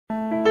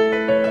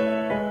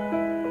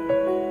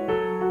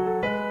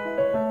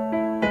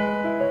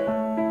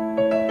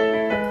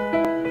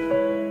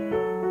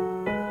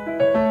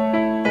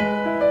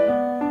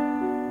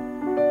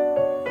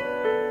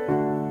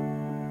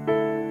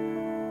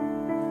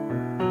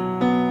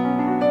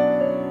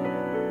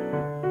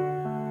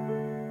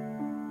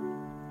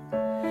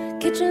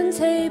kitchen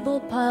table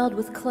piled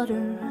with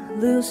clutter,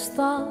 loose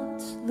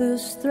thoughts,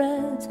 loose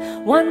threads.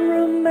 One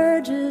room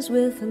merges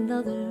with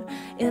another,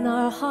 in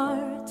our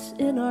hearts,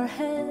 in our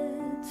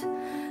heads.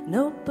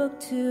 Notebook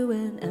to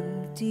an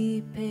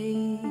empty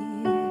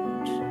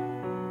page,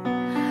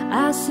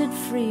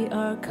 acid-free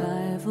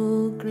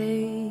archival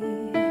grade.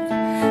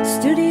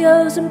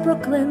 Studios in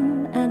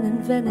Brooklyn and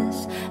in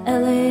Venice,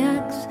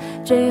 LAX,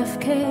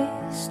 JFK.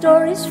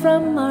 Stories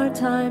from our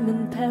time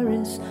in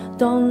Paris,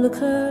 dans le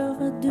cœur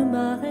du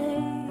marais.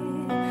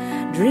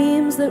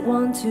 Dreams that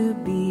want to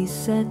be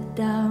set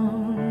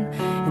down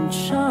in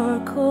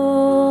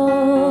charcoal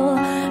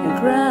and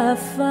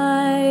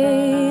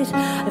graphite.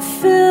 I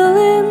fill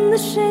in the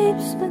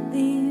shapes but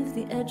leave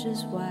the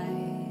edges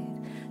wide.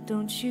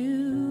 Don't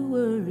you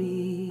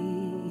worry,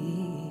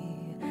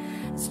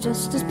 it's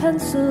just as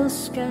pencil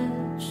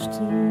sketch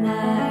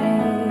tonight.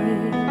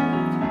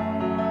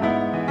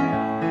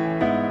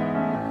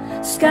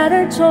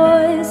 Scattered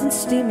toys and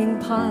steaming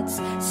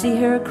pots, see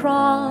her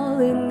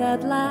crawling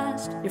at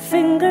last. Your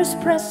fingers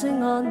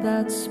pressing on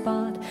that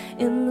spot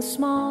in the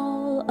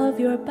small of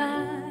your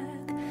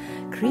back.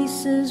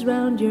 Creases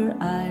round your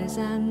eyes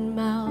and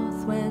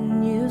mouth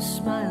when you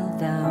smile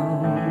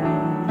down.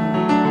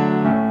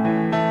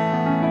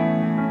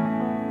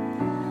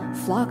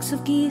 Flocks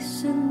of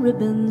geese and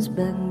ribbons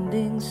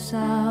bending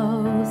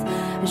south,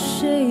 a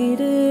shade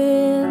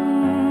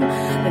in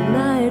the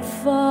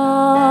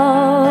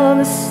nightfall.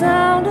 The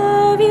sound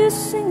of you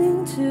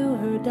singing to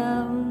her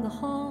down the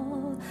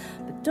hall.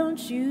 But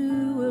don't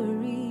you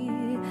worry,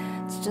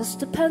 it's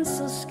just a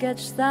pencil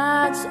sketch,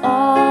 that's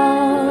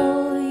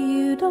all.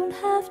 You don't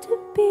have to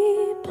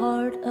be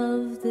part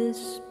of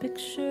this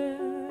picture.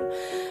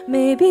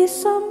 Maybe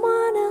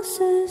someone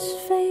else's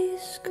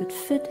face could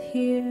fit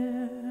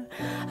here.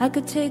 I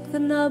could take the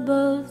nub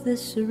of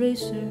this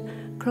eraser,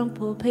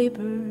 crumple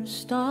paper,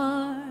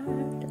 start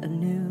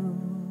anew.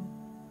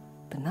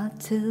 But not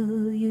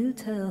till you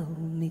tell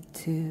me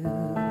to.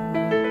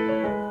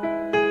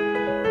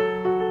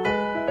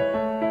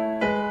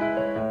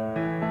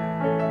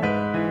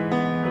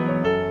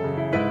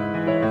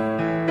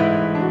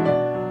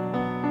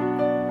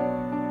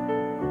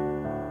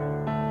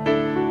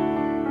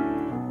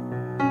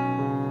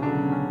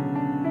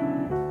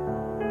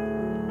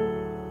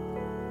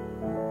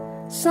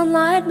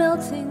 Sunlight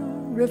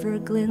melting, river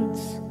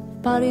glints,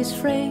 bodies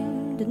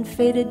framed in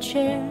faded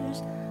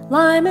chairs.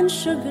 Lime and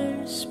sugar,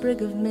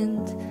 sprig of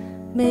mint,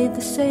 made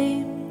the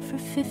same for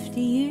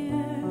 50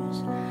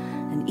 years.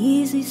 An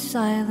easy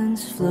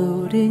silence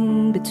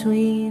floating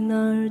between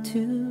our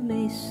two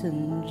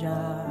mason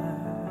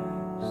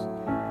jars.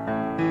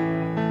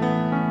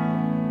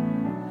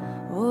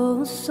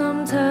 Oh,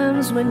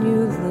 sometimes when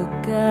you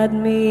look at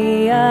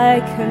me, I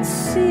can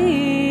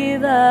see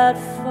that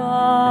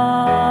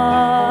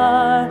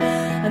far.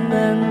 And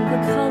then the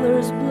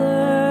colors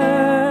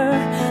blur,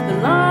 the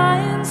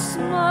lines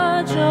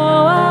smudge.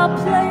 Oh, I'll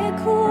play it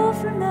cool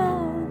for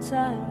now.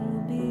 Time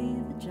will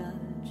be the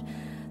judge.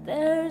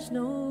 There's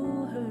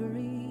no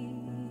hurry.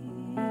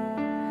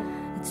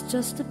 It's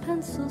just a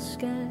pencil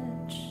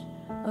sketch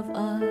of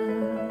us.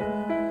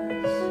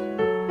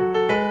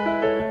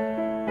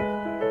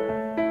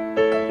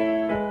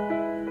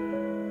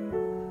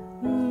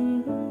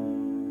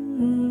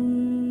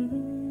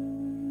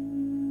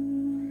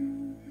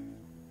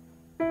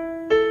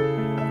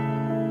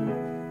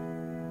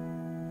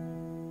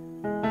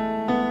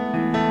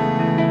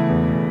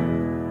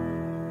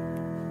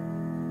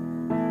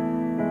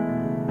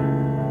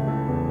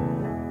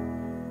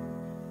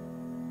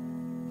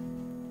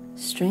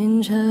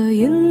 Strange how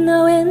you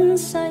know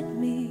inside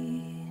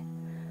me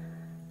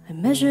I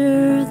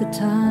measure the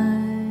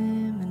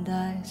time and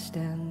I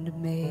stand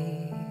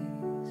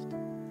amazed.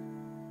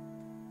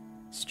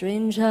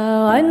 Strange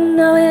how I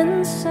know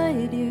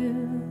inside you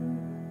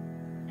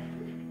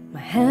my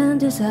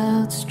hand is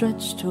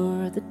outstretched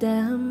toward the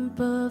damp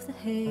of the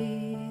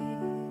haze.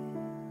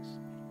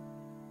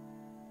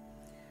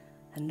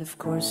 And of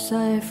course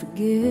I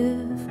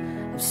forgive.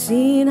 I've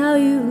seen how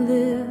you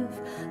live.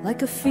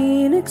 Like a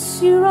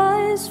phoenix you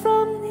rise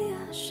from the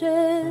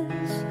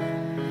ashes.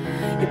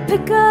 You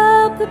pick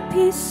up the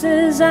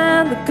pieces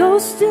and the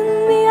ghost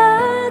in the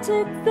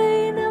attic,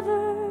 they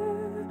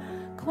never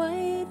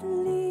quite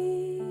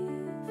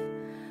leave.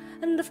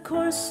 And of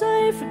course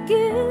I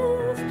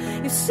forgive.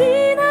 You've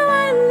seen how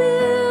I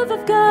live.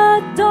 I've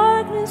got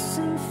darkness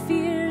and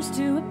fears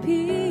to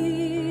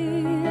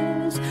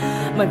appease.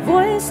 My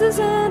voices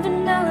and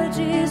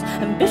analogies,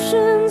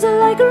 ambitions are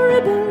like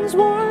ribbons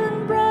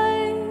worn bright.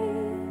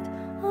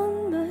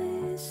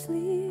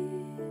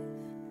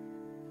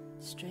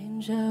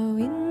 Strange how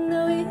we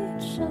know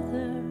each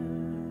other.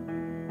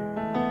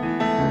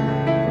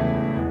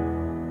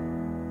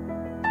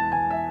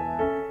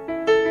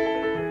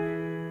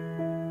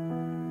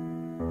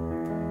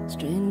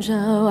 Strange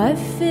how I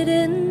fit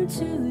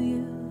into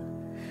you.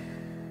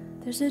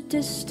 There's a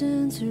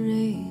distance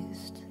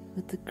erased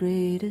with the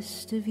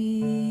greatest of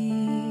ease.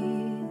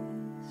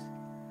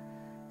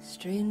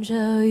 Strange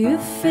how you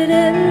fit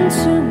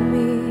into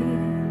me.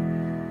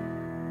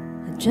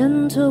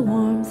 gentle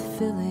warmth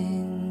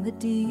filling the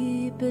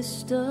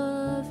deepest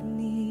of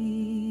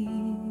needs.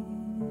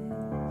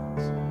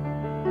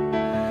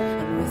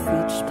 And with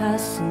each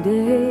passing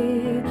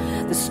day,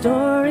 the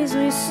stories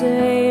we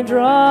say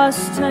draw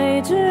us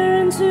tighter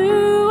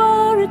into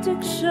our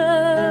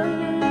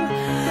addiction,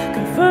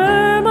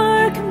 confirm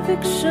our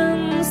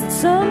convictions that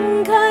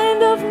some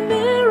kind of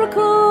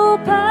miracle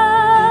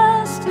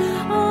passed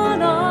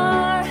on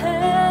our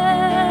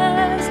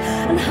heads.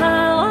 And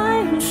how I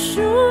am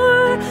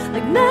sure,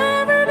 like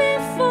never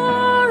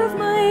before, of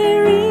my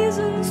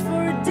reasons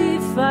for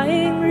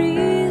defying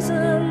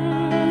reason,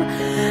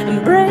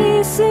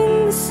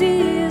 embracing the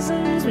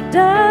seasons. We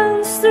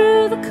dance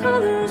through the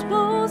colors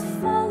both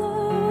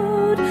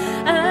followed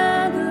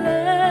and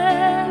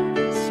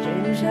led.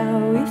 Strange how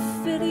we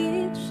fit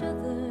each other.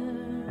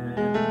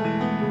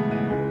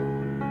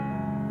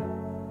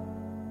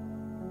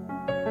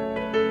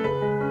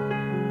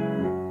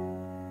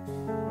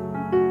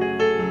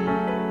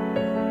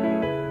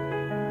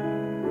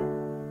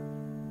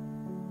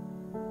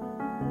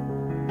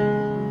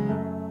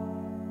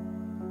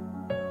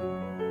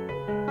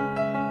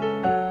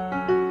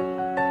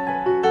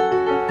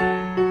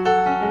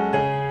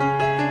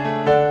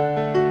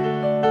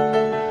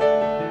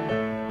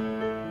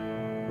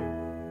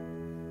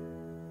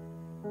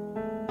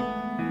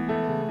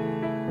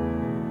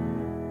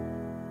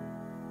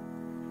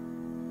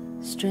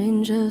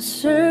 Strange how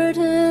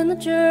certain the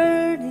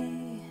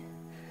journey,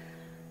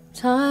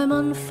 time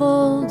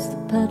unfolds the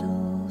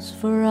petals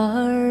for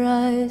our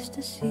eyes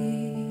to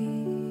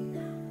see.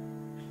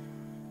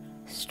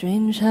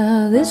 Strange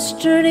how this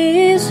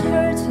journey is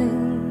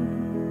hurting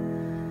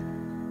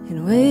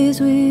in ways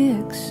we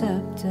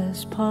accept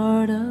as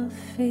part of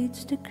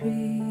fate's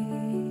decree.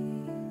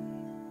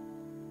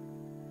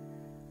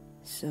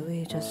 So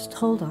we just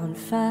hold on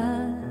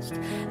fast,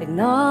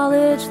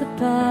 acknowledge the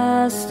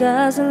past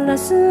as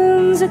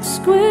lessons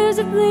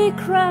exquisitely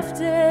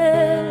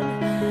crafted,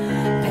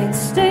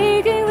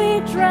 painstakingly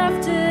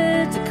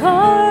drafted to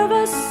carve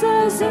us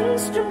as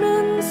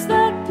instruments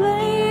that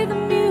play the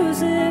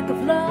music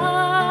of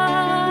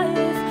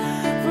life.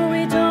 For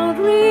we don't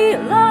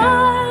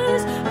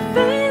realize our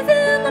faith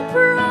in the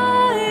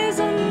prize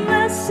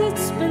unless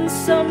it's been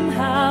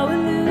somehow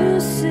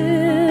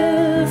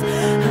elusive.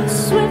 How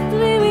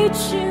swiftly we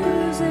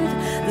choose it,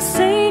 the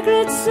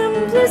sacred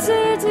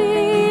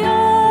simplicity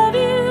of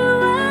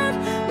you at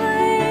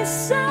my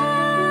side.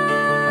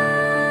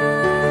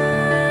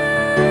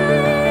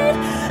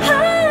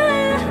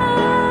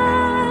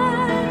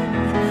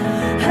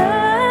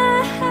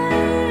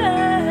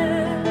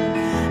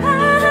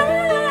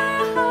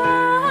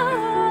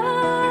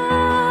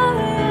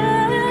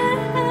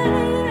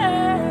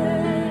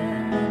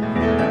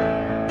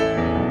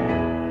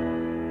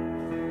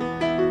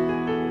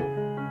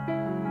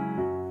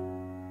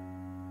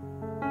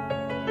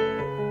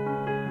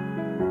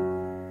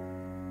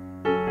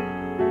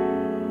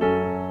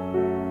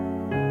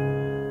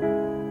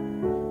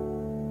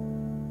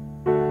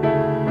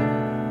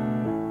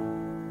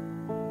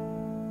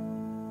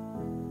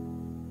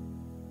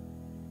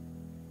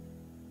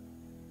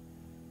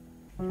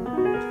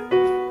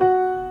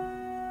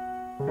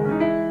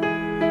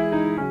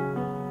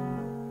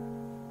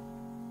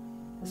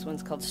 This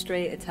one's called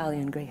Stray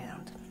Italian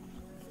Greyhound.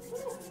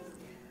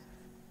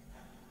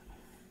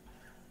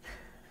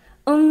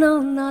 Oh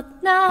no,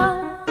 not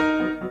now.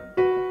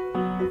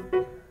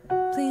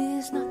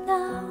 Please, not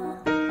now.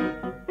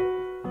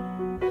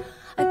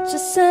 I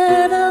just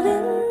settled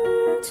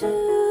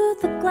into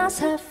the glass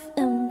half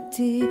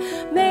empty,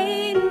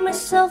 made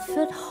myself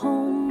at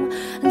home,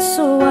 and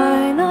so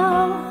why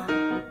now?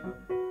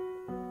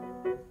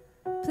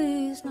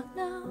 Please, not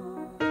now.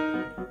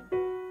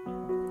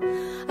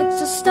 I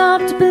just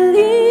stopped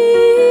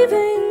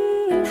believing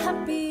in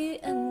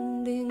happy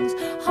endings,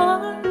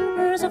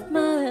 horrors of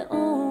my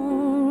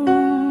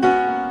own.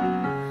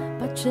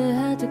 But you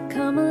had to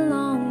come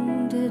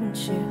along, didn't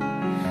you?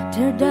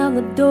 Tear down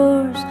the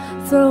doors,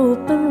 throw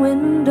open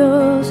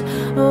windows.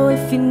 Oh,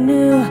 if you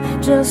knew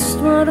just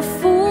what a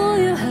fool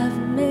you have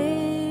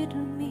made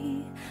of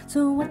me.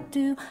 So what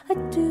do I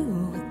do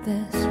with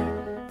this?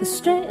 The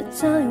stray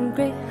Italian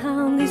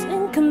greyhound, these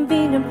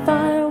inconvenient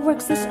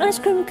fireworks, this ice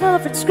cream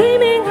covered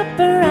screaming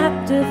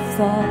hyperactive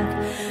thought.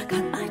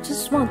 God, I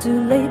just want to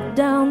lay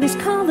down. These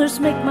colors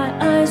make my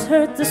eyes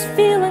hurt. This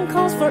feeling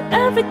calls for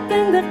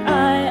everything that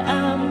I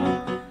am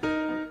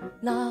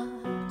not.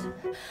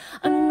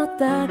 I'm not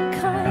that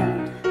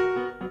kind.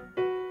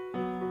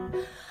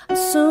 I'm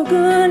so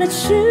good at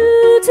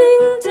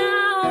shooting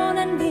down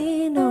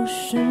any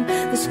notion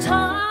this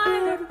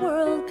tired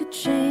world could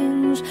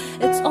change.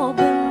 It's all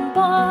been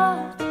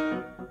bought.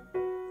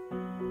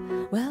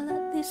 Well,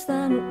 at least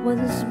that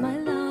was my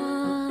line.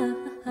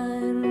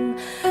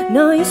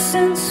 No use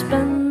in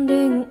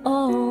spending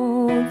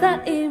all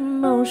that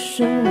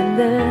emotion when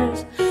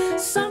there's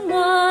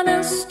someone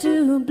else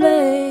to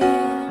blame.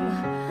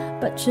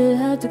 But you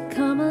had to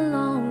come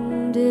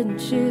along,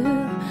 didn't you?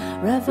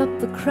 rev up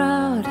the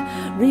crowd,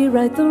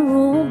 rewrite the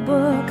rule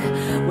book.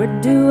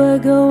 Where do I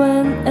go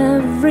when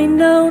every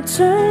note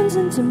turns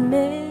into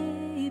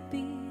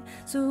maybe?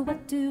 So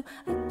what do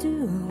I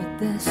do with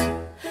this?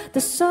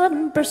 The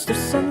sudden burst of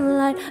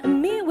sunlight,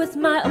 and me with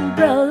my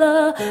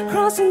umbrella,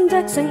 crossing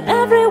decks, saying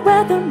every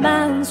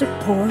weatherman's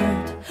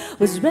report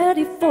was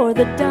ready for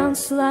the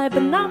downslide,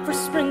 but not for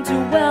spring to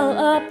well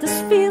up.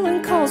 This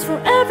feeling calls for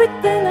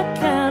everything I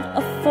can't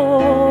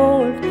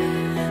afford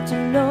to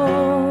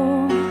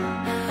know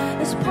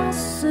is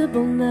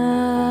possible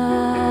now.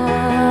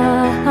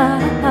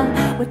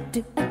 What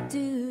do I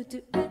do?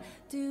 Do I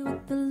do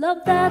with the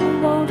love that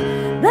won't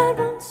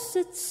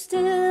sit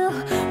still,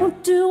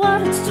 won't do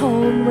what it's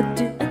told? What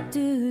do I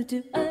do?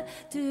 Do I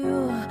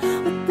do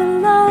with the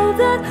love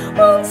that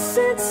won't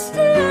sit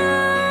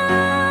still?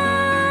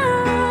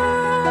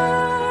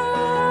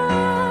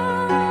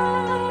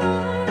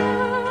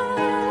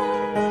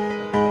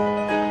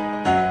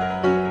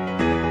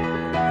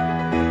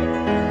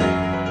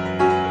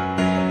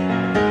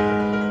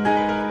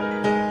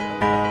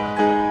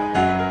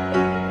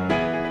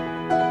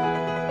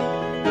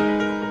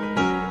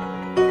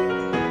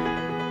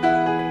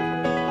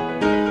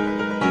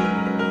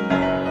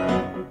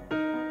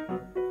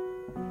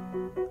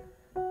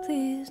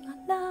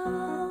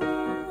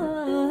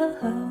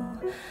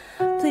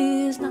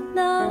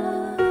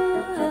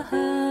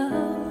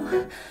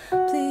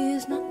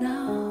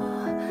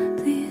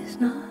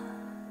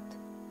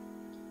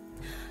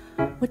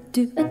 What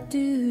do I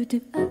do?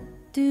 Do I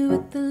do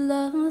with the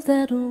love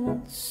that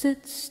won't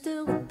sit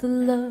still? With the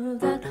love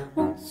that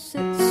won't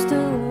sit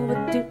still?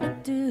 What do I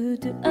do?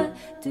 Do I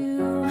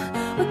do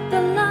with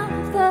the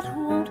love that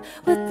won't?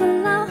 With the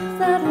love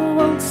that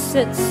won't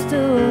sit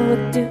still?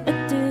 What do I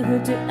do?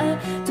 Do I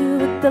do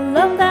with the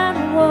love that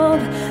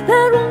won't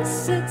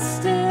sit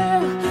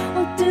still?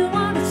 Won't do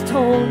what it's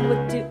told?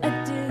 What do I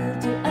do?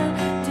 Do I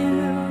do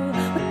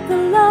with the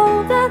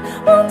love that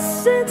won't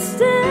sit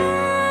still?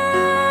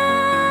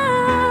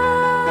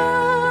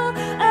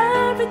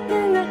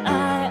 Everything that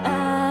I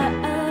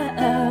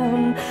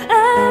am,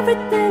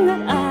 everything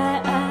that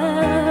I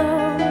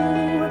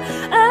am,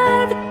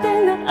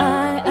 everything that I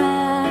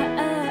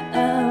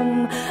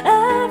am,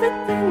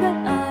 everything that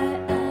I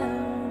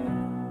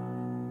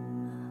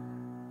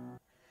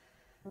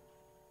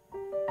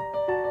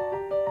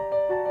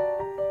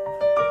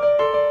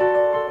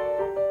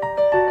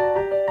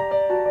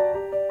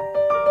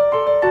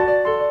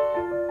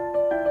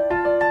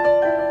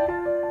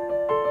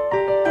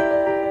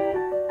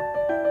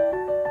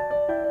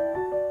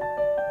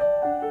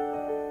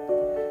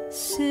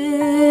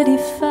City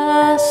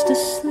fast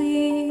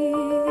asleep,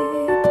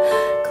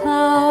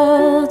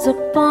 clouds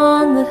up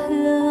on the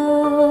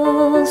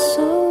hill,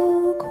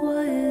 so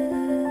quiet,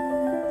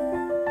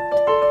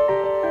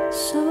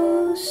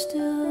 so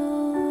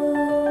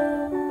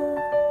still.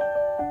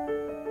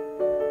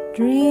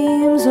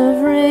 Dreams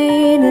of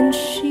rain and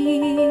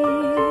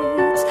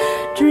sheets,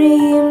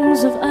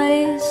 dreams of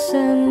ice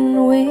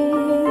and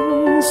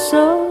wings,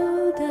 so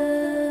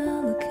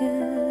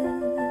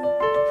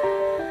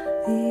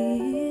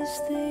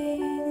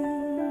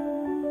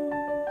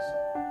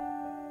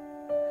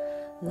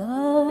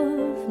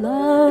love,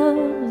 love,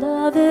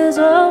 love is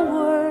a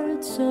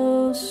word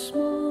so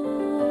small.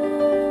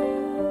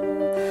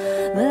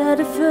 Let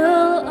it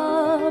fill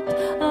up,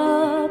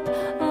 up,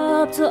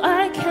 up till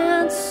I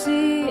can't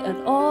see at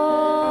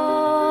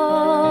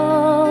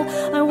all.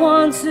 I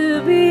want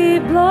to be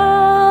blind,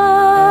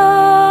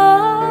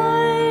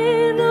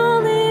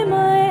 only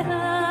my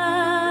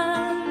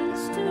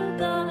hands to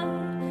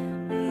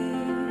guide me.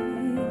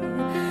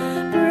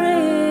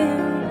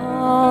 Bring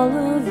all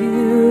of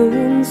you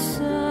inside.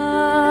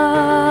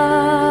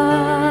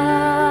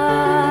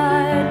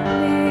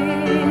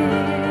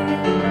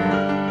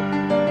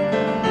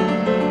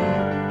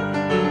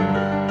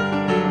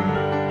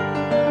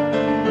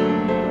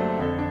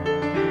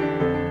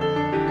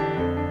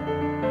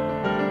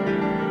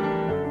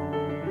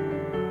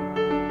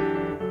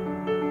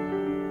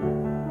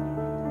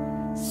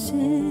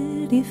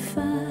 City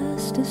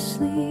fast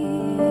asleep,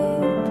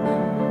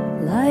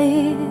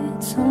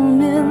 lights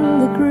hum in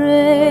the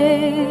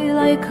gray,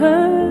 like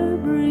her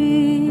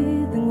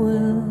breathing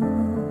will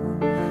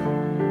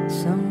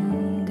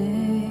someday.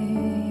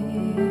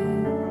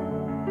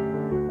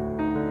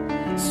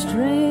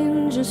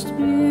 Strangest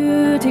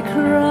beauty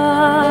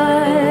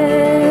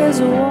cries,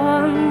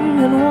 one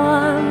and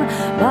one,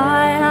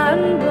 by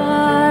and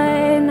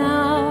by.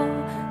 Now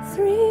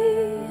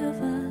 3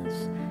 of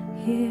us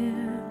here.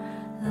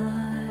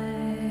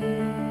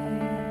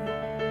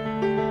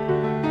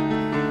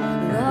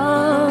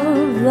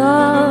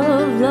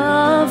 Love,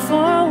 love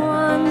for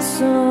one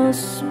so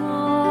small.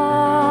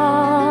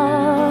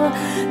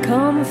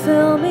 Come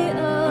fill me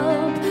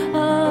up,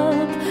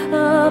 up,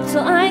 up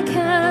till I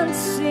can't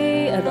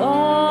see at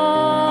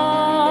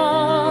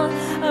all.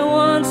 I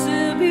want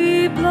to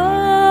be blind,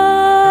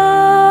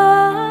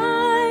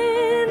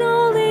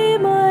 only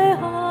my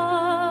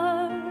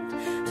heart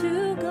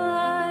to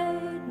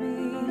guide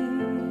me.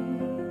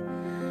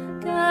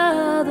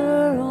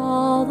 Gather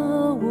all the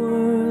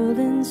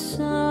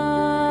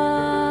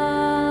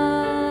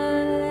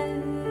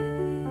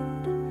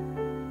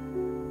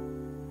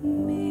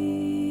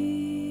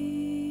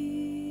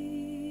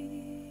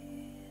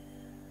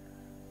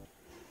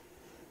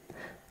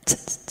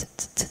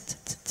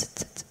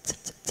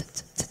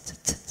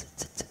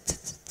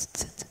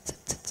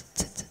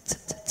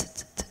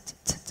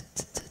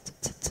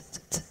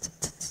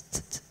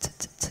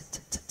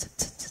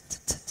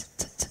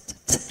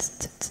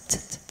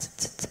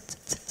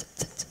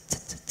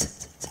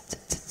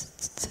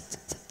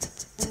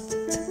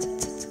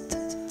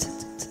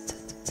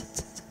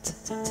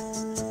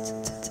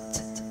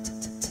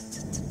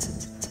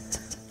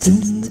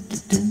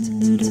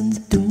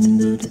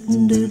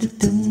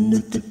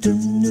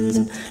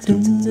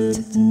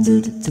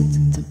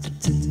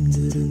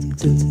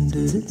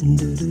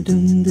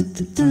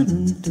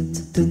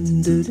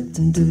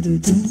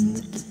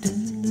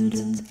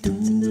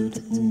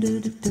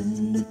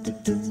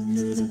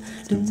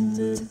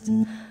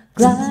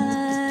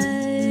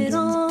Glide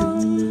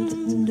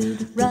on,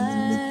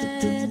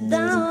 ride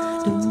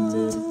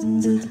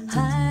down,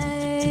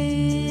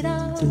 hide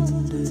out,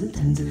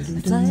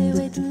 fly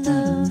away to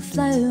love,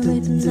 fly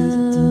away to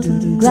love,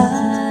 and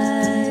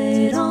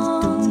glide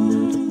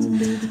on,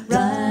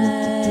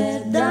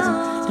 ride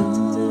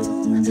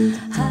down,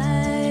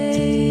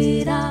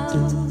 hide out,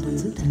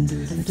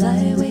 fly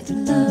away to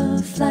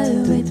love, fly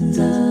away to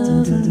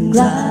love, and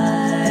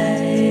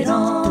glide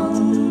on.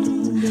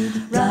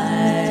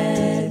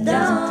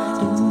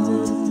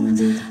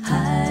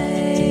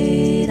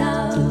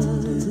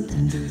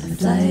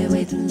 Fly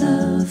away to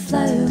love,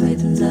 fly away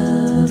to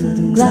love,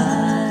 and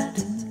glide.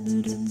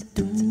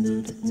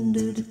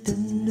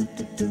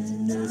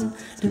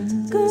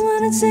 Go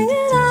on and sing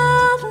it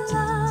out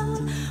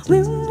loud.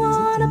 We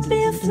wanna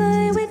be a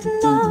fly away to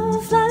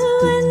love, fly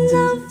away to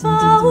love,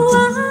 oh,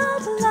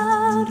 out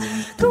loud.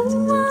 Go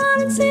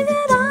on and sing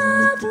it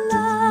out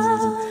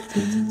loud.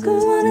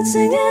 Go on and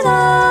sing it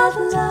out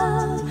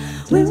loud.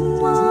 We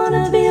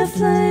wanna be a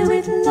fly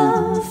away to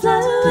love, fly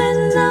away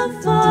to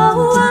love,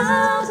 oh,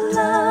 out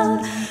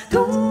loud.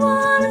 Go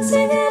on and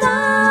sing it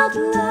out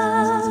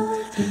loud.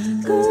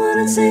 Go on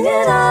and sing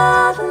it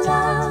out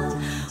loud.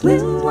 We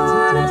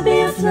wanna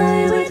be a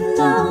fly away to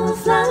love,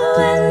 fly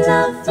away to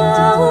love,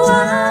 oh,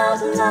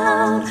 out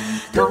loud.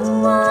 Go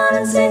on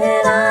and sing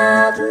it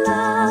out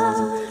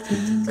loud.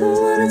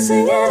 Go on and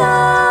sing it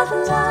out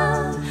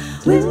loud.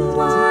 We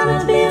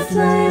wanna be a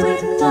fly away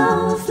to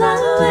love, fly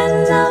away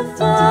to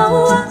love,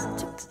 oh, out.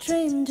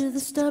 Train to the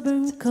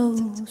stubborn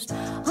coast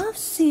of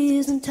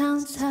seas and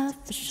towns half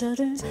a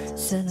shudder.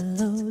 Said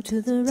hello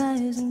to the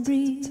rising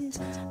breeze,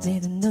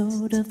 made a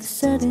note of the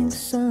setting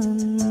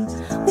sun.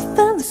 We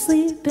fell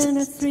asleep in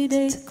our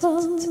 3-day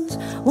clothes,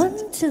 one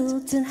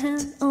tilted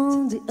hand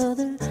on the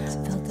other.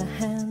 Felt a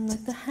hand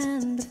like the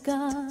hand of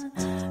God,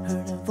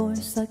 heard a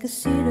voice like a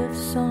seed of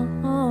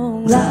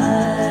song.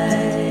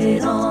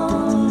 Glide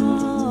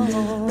on,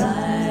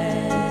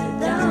 ride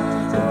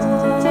down,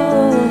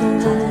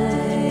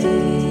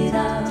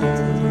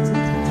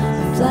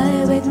 fly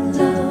away to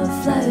love,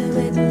 fly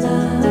away to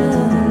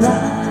love,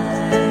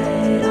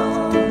 ride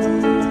on,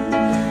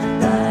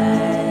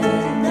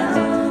 ride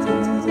down,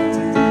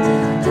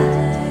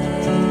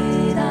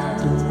 hide out,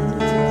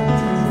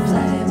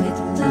 fly away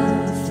to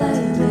love, fly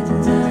away to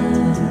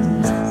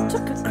love.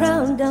 Took a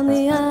crown down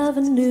the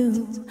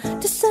avenue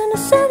to send a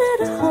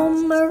senator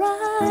home a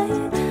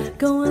ride,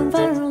 going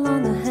viral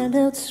on the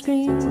handheld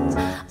screen.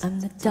 I'm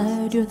the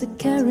diode, you're the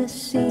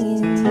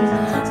kerosene.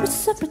 We're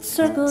separate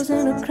circles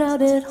in a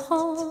crowded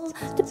hall,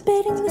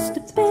 debating this,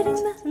 debating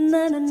that, and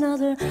then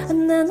another.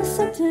 And then the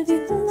scent of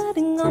you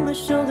lighting on my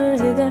shoulder.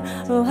 Hey there,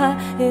 oh hi,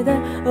 hey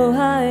there, oh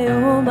hi,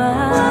 oh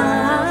my.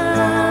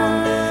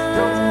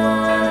 Go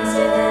on and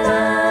sing it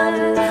out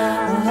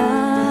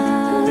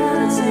loud. Go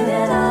on and sing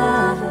it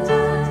out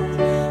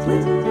loud. We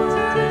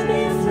wanna be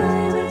a fly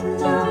away to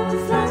love,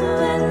 fly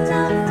away to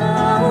love,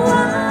 oh,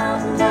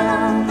 out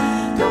loud.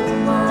 Go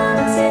on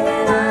and sing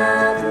it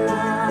out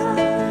loud.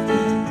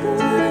 Go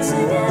on and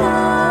sing it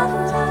out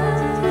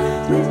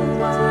loud. We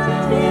wanna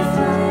be a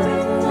fly away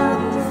to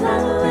love, fly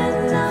away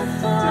to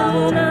love, oh,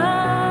 now.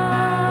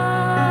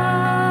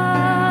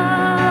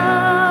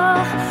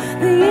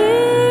 The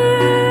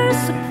years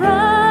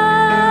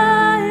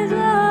surprise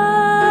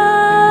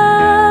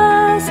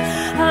us,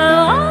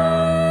 how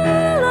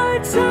all our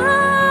times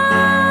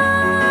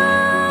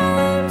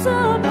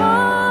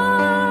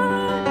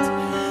apart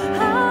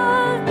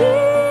have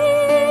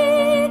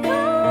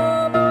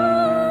become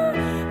our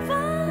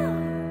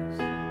vows.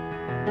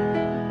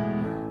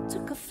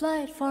 Took a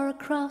flight far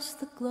across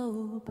the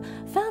globe,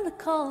 found a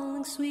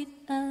calling sweet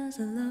as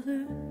a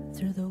lover.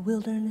 Through the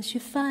wilderness you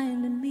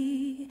find in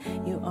me,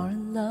 you are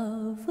in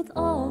love with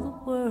all the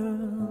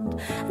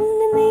world.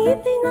 And in the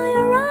evening I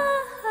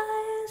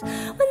arise,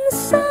 when the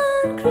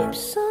sun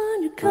creeps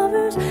on your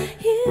covers.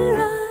 Here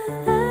I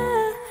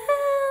am,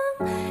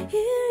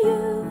 here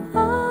you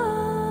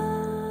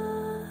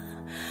are.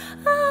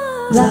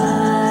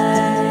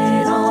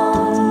 Ride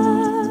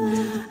on,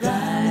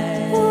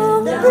 ride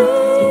down,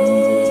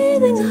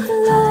 breathing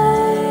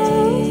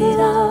light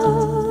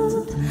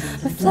out.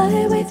 Fly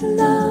away to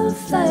love,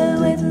 fly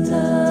away to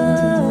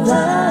love.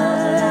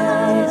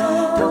 Ride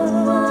on, go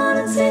on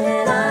and sing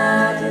it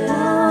out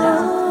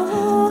loud. Go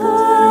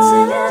on and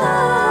sing it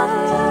out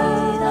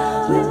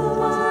loud. We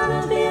wanna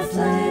be a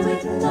fly away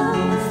to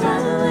love, fly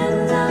away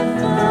to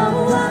love.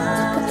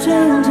 Took a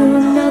train to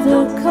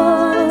another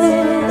coast.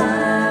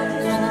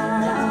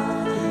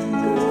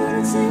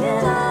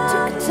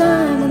 Took a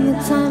time and the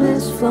time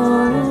has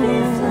flown.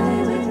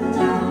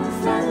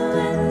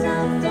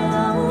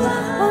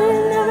 Oh, you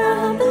never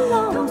have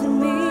belonged to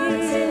me.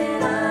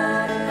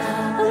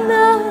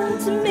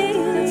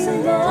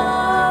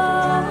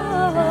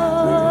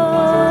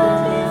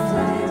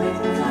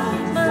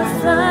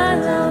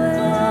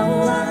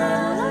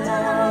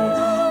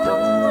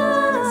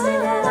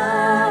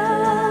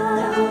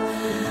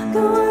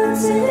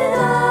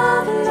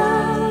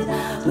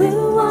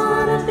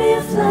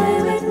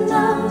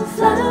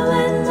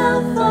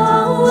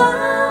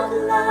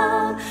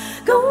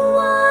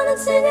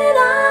 sing it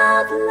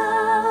out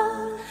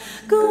loud.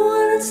 Go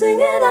on and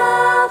sing it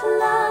out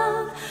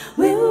loud.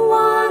 We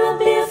wanna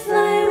be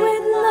aflame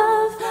with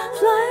love,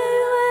 fly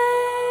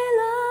away,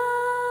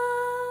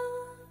 love.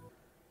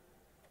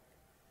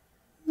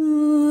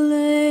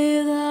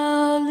 Lulay,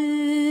 thou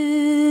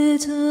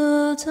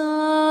little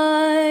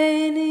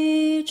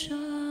tiny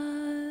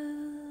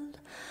child,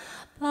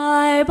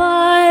 bye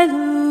bye,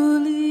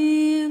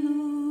 lully, lulay.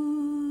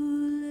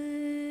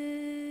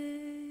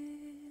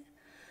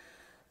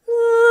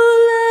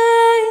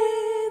 Lulay,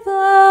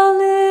 thou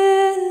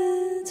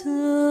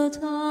little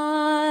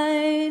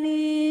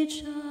tiny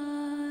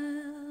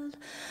child,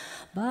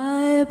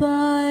 bye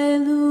bye,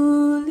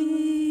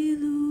 lully,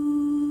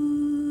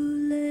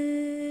 lulay.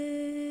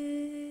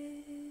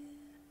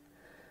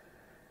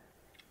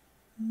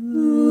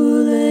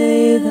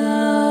 Lulay,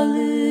 thou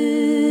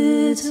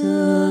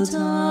little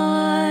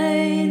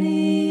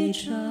tiny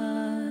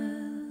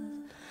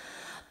child,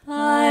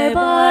 bye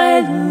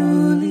bye,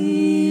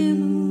 lully, lulay.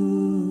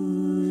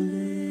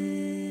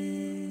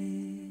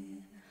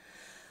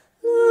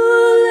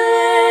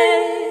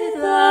 Lulay,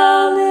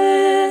 thou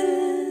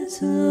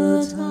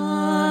little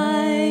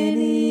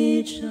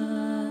tiny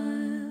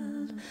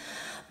child,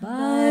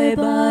 bye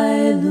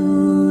bye,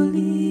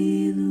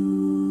 lully, lulay.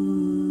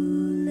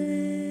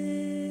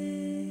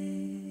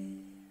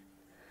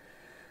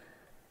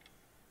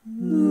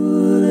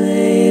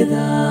 Lulay,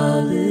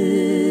 thou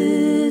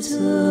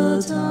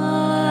little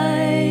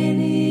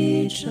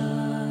tiny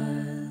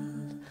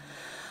child,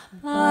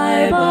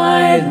 bye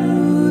bye,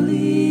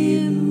 lully,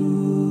 lulay.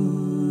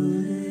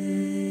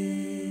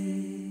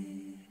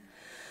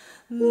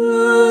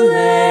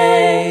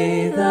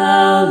 Lulay,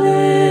 thou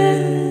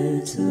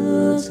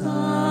little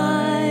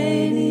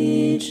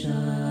tiny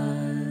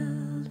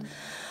child,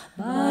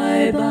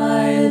 bye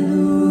bye,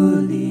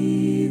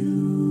 lully, lulay.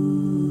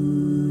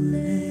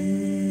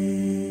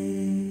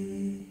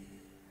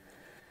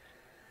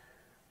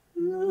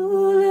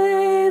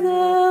 Lulay,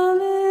 thou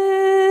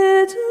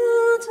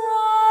little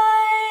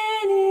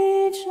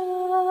tiny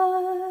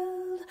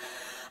child,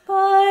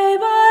 bye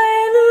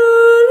bye,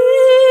 lully,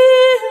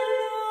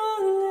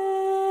 lulay.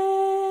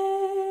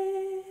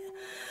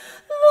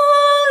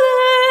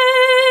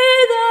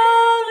 Lulay,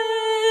 thou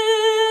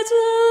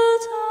little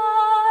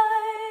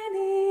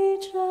tiny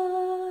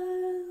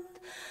child,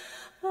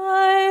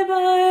 bye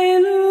bye,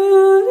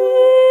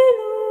 lully,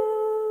 lulay.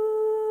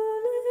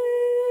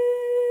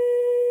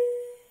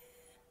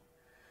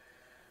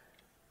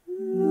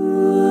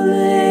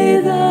 Lulay,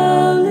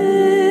 thou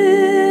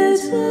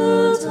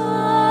little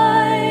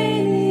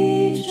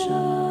tiny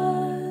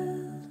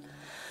child,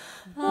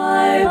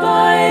 bye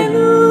bye,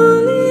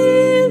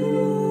 lully,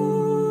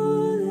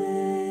 lulay.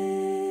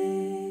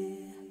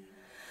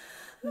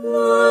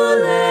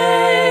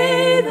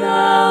 Lulay,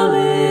 thou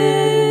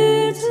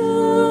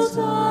little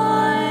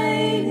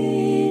tiny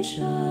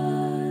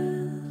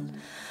child,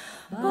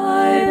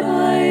 bye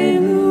bye,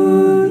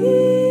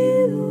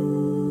 lully,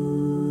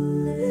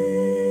 lulay.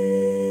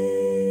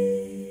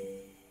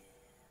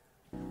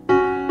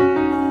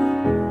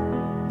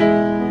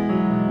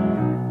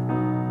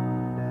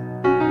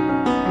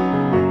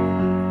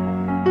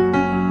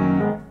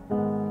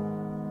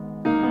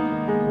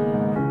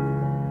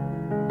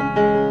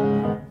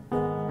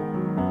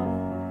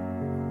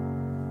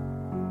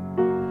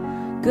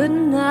 Good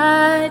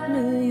night,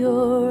 New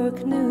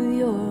York, New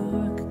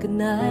York. Good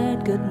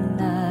night, good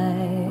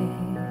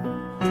night.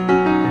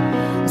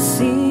 I'll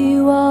see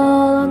you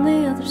all on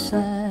the other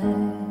side.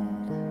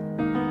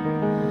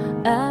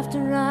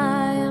 After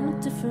I am a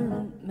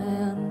different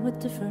man with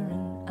different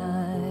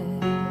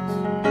eyes.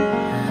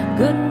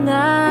 Good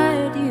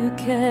night, you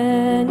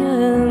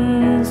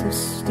canyons of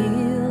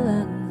steel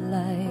and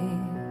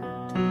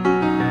light.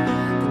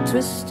 The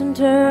twist and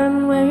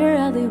turn where your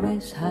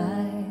alleyways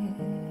hide.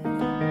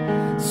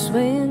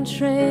 Swaying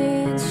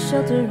trains,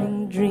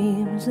 sheltering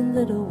dreams and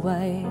little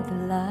white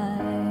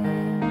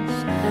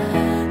lies.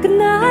 Good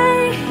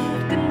night,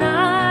 good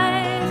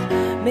night.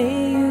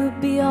 May you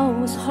be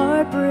always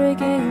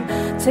heartbreaking.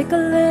 Take a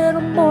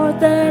little more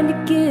than you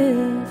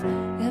give.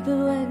 Yeah, but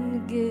when you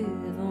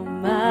give, oh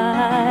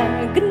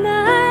my. Good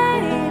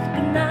night,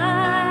 good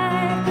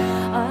night.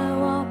 I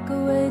walk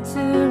away to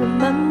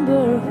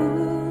remember who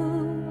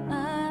I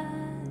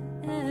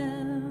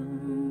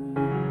am.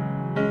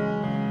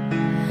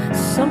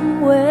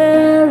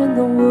 Somewhere in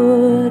the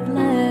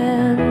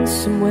woodlands,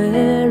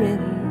 somewhere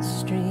in the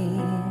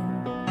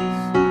streams,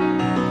 a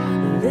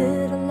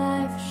little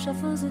life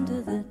shuffles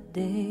into the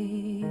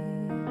day.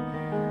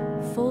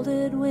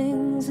 Folded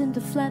wings into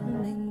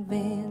flattening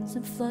veins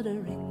and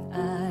fluttering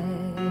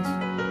eyes.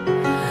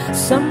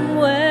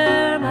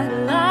 Somewhere my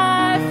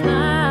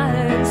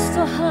lifeline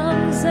still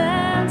hums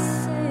and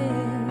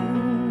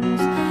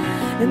sings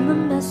in the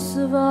mess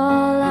of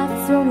all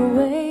I've thrown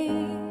away.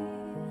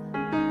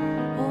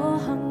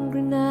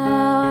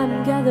 Now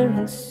I'm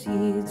gathering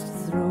seeds to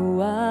throw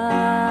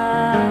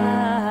wide.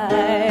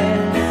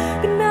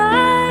 Good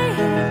night,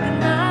 good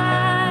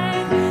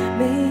night.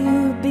 May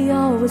you be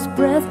always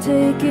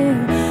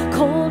breathtaking.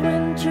 Cold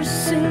winter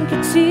sink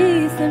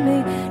teeth in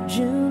me.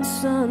 June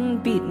sun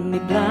beat me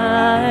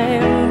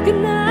blind.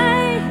 Good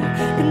night,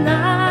 good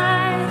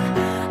night.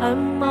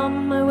 I'm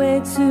on my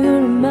way to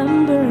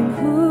remembering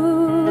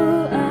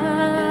who I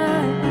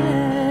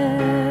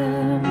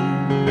am.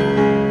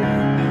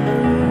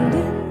 And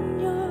in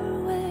your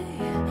way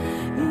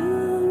you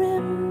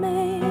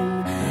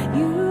remain.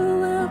 You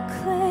will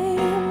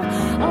claim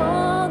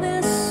all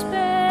this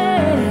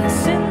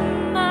space in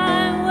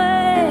my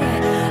way.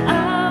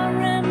 I'll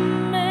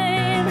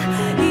remain,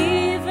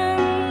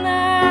 even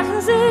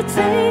as it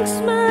takes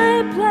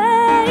my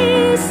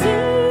place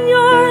in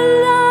your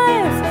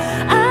life.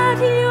 At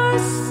your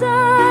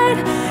side,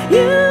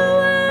 you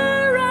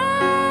were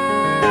right.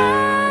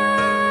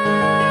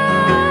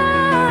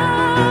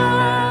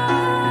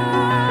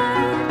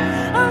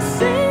 I'll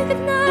say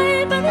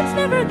goodnight, but it's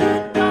never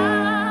goodbye.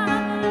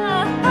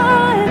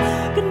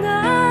 Good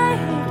night,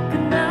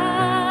 good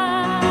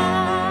night.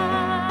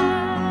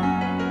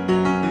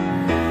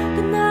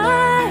 Good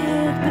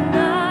night, good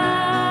night.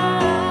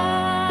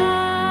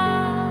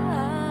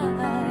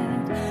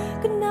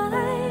 Good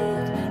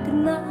night, good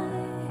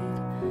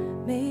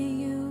night. May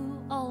you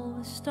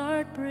always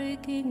start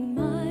breaking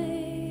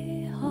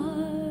my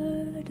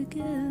heart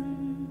again.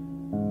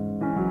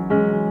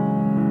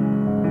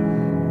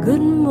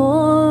 Good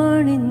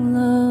morning,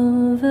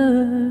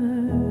 lover.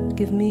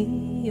 Give me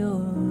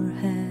your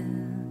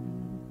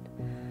hand.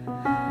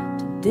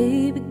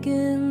 Today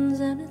begins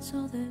and it's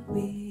all that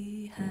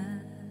we have.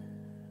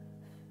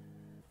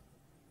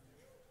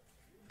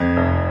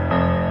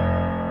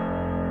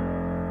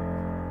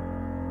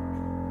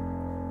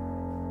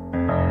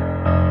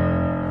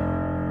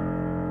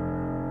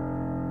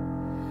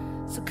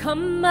 So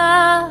come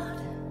out.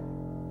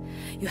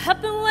 You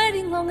have been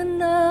waiting long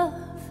enough.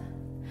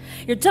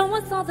 You're done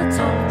with all the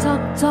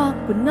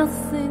talk with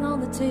nothing on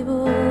the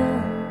table.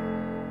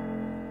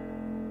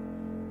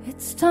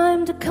 It's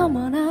time to come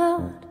on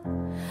out.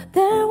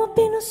 There will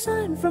be no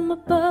sign from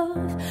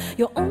above.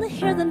 You'll only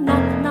hear the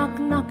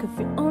knock of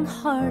your own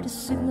heart, a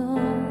signal.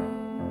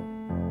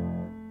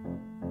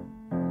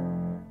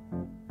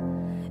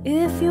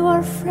 If you are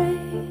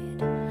afraid,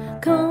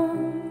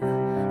 come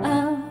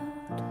out.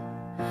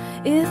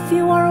 If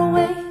you are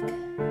awake,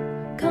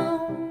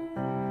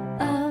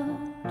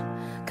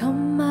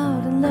 come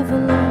out and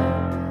level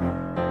up.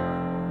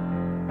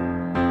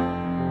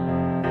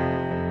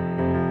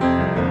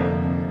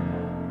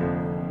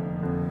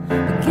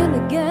 Begin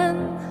again.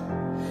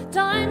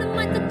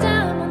 Dynamite the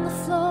dam on the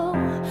flow.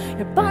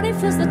 Your body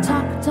feels the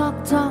talk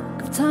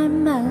of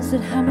time as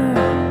it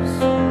hammers.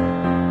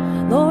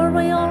 Lower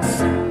away all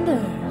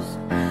cinders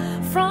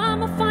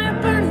from a fire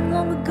burning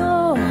long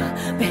ago.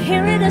 But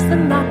here it is, the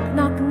knock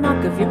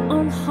of your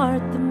own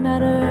heart that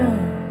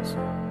matters.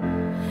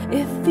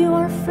 If you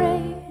are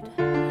afraid,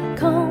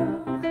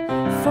 come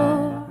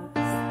forth.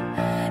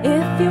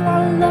 If you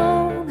are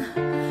alone,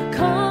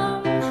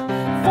 come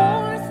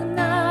forth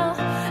now.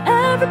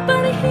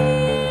 Everybody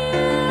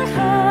here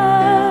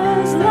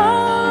has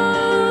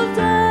loved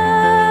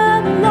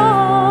and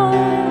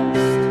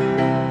lost.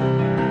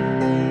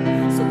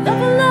 So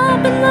level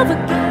up and love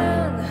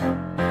again.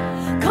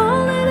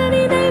 Call it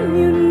any name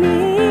you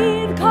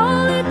need.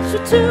 Call it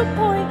your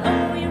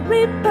 2.0, your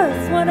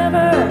rebirth,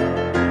 whatever.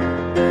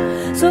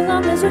 So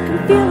long as you can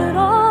feel it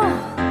all.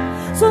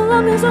 So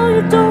long as all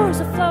your doors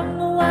are flung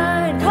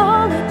wide.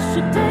 Call it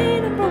your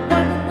day number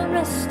one and the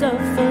rest of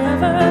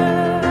forever.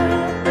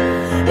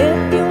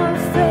 If you are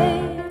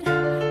afraid,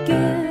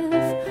 give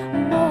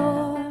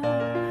more.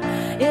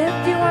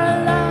 If you are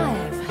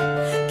alive,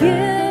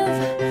 give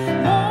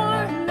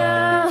more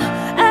now.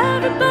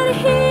 Everybody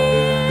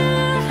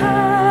here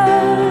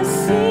has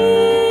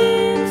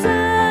seams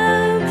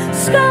and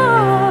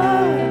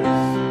scars.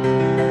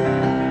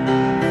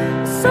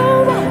 So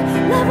what?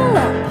 Level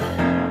up.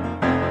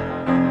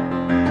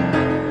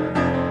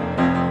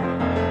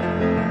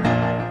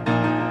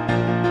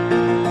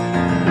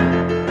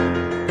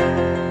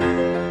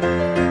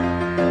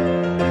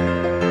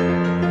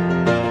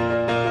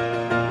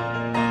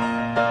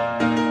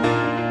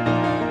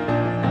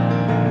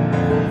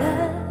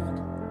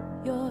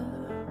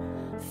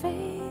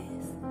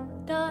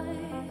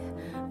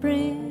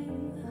 Bring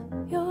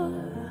your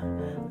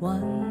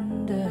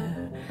wonder.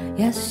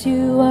 Yes,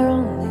 you are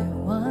only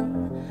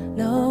one.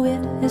 No,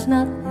 it is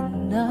not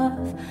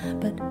enough.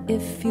 But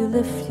if you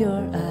lift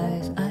your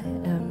eyes, I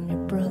am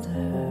your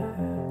brother.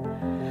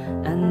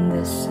 And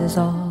this is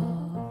all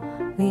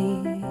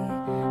we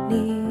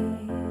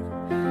need.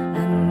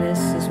 And this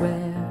is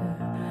where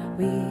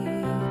we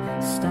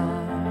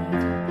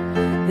start.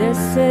 This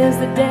is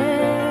the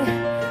day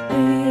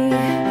we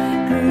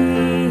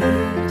greet.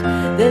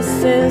 This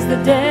is the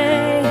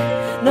day,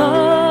 no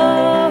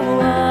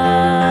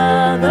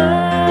other.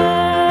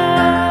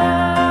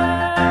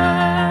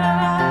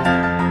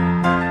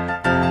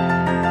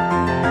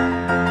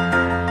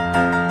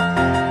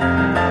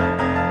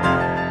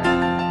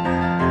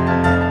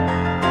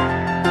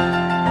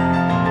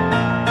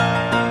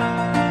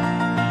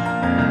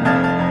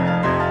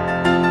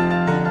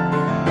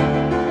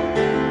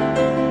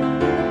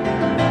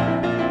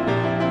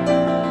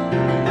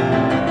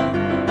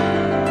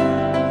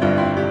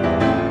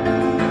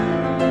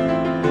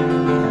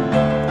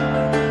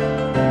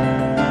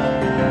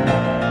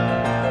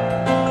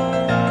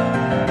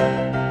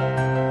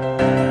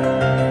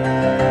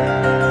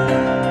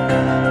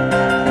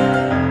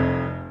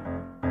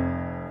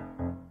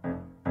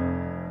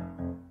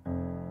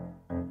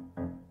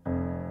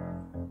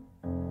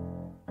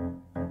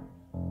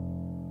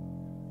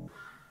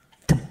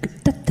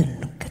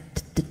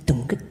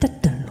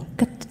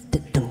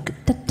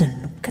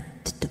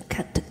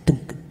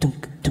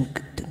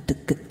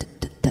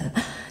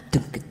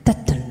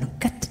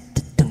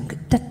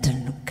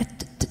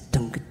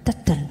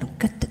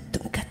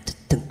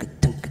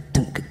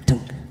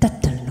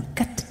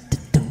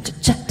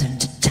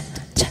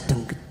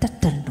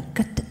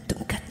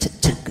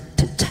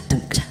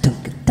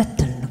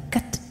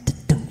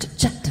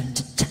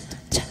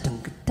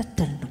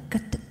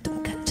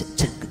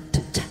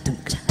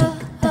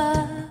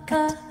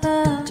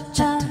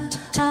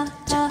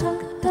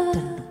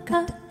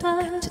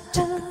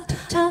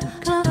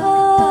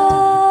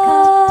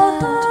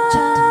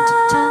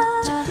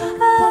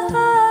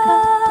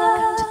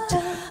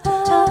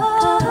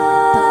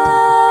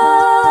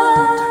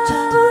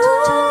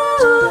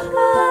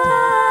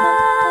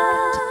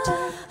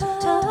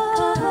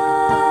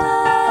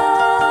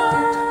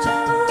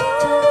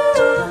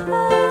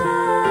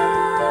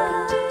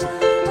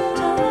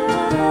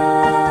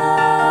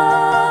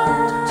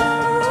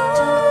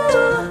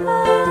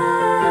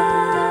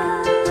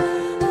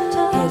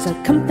 is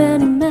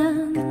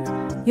accompaniment,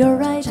 your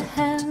right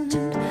hand,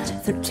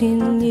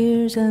 13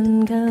 years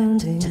and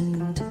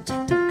counting.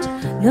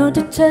 No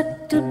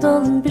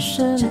detectable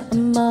ambition, a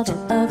model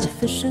of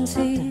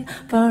efficiency,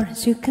 far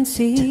as you can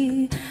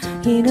see.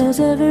 He knows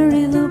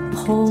every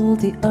loophole,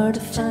 the art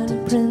of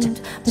fine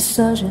print,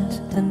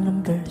 massages the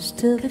numbers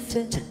till they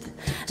fit.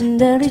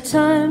 And every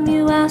time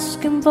you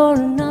ask him for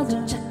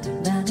another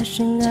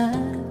vanishing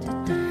act,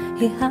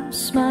 he half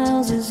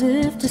smiles as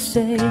if to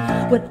say,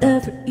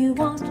 whatever you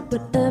want,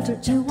 whatever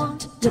you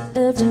want,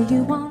 whatever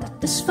you want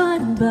is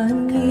fine by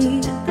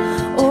me.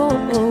 Oh,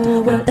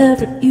 oh,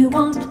 whatever you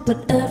want,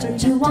 whatever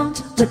you want,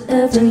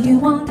 whatever you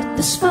want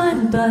is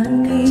fine by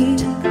me.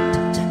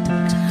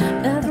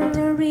 Never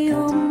a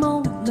real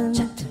moment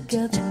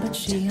together, but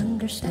she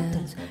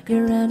understands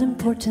you're an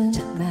important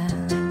man.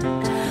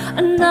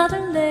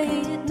 Another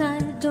late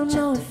night, don't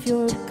know if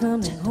you're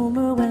coming home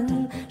or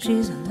when.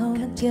 She's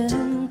alone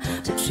again,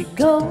 but she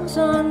goes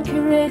on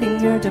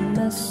curating your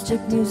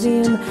domestic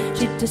museum.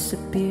 She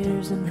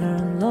disappears in her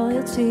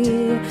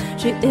loyalty.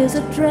 She is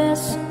a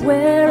dress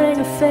wearing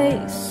a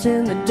face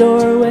in the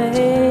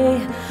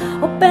doorway,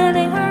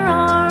 opening her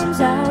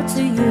arms out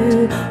to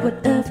you.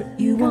 Whatever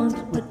you want,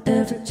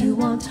 whatever you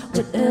want,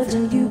 whatever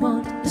you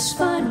want is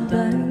fine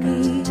by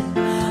me.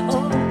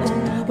 Oh,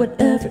 oh,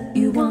 whatever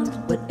you want,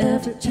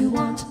 whatever you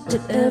want,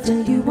 whatever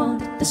you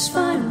want is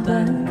fine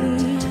by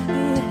me.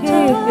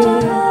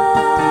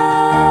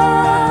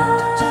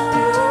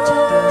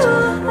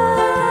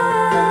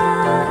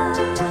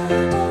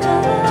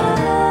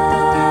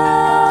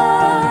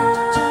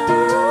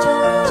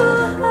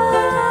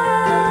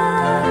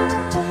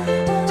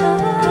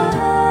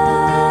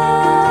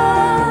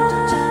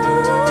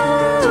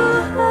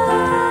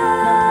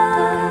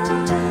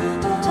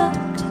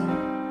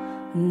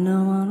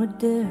 No one would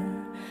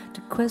dare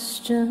to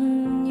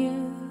question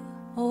you,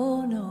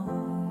 oh no.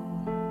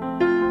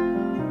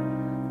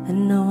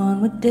 And no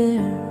one would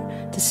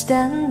dare to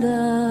stand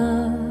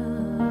up.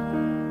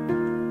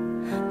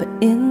 But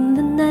in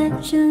the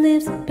night she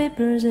leaves the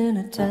papers in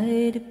a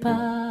tidy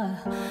pile,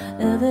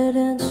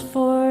 evidence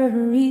for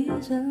her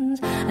reasons.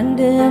 And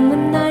in the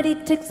night he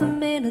takes the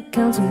main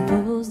accounts and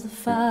pulls the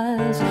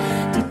files,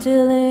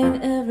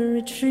 detailing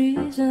every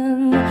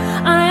treason.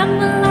 I am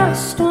the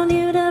last one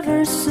you'd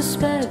ever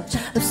suspect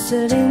of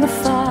setting the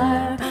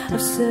fire,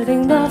 of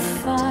setting the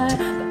fire.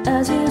 But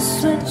as you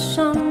switch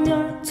on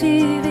your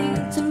TV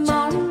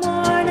tomorrow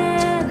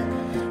morning,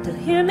 you'll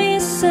hear me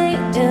saying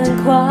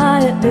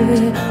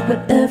quietly,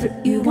 whatever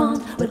you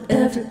want,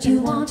 whatever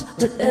you want,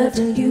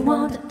 whatever you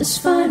want is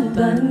fine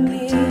by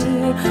me.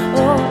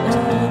 Oh,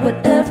 oh,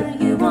 whatever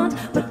you want,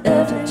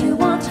 whatever you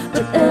want,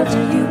 whatever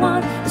you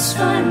want is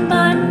fine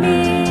by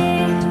me.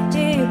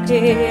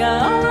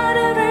 Oh,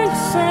 whatever you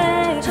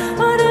say,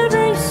 whatever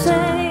you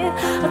say,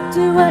 I'll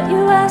do what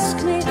you ask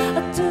me,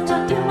 I'll do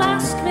what you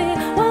ask me.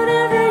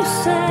 Whatever you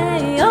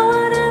say, oh,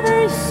 whatever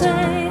you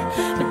say.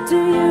 But do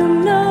you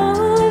know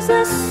is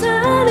this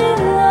any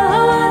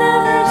love?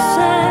 Whatever you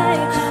say,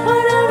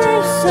 whatever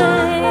you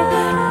say,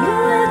 you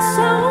know it's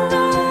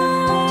over.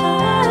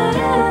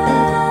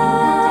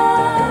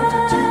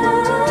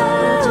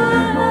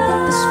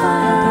 It's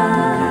fine by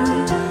me.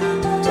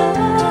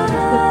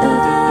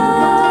 Whatever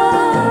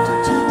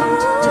you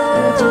want,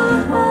 whatever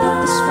you want,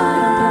 it's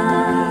fine by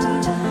me. Whatever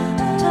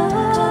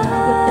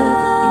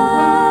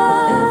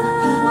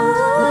you want,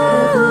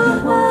 whatever you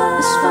want,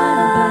 it's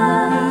fine by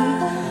me.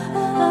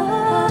 Whatever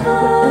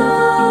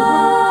you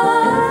want.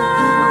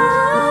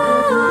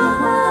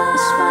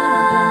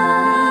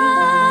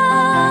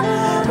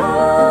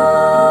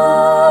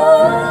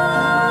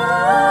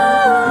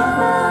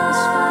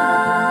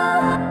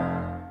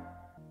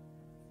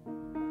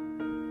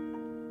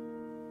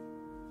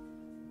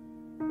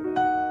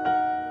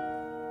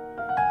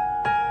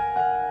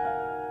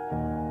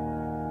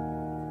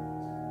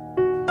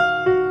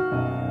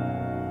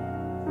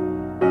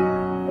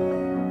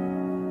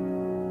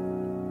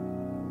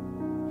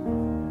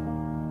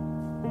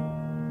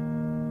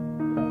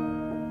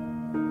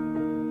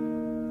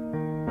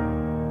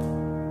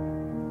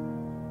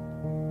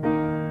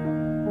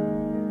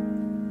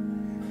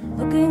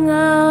 Looking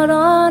out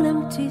on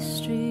empty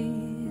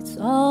streets,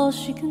 all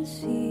she can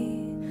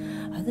see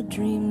are the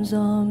dreams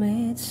all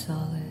made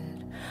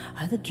solid,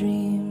 are the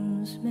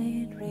dreams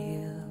made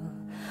real.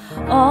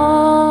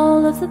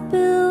 All of the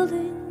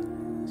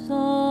buildings,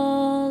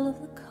 all of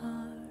the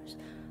cars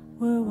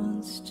were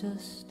once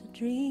just a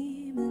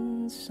dream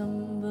in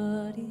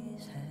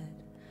somebody's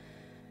head.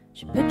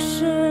 She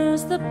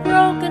pictures the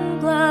broken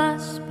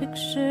glass,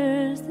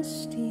 pictures the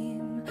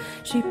steam.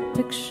 She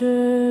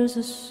pictures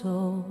a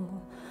soul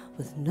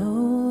with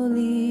no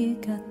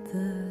leak at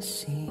the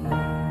seams.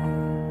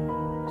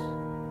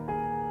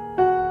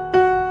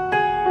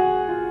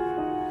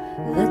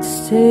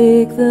 Let's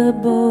take the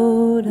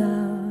boat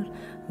out,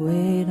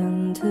 wait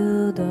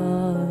until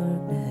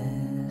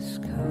darkness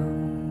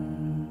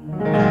comes.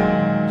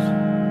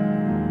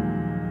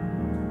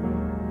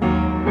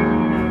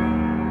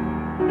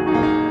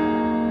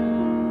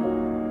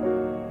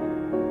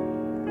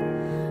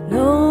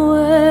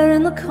 Nowhere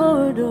in the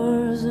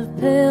corridors of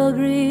pale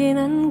green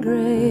and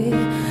gray,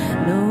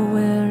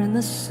 nowhere in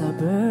the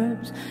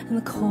suburbs in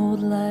the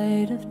cold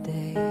light of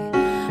day.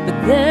 But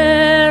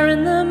there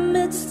in the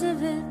midst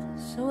of it,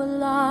 so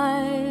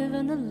alive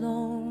and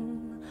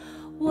alone,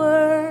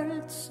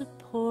 words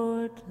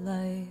support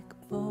like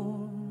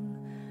bone,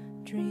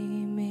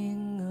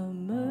 dreaming of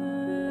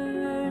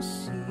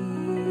Mercy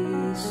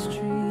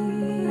Street,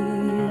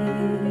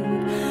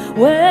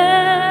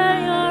 where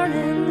you're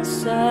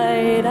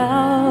inside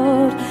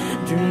out,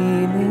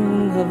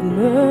 dreaming of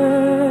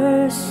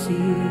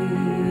mercy,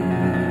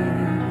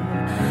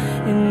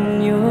 in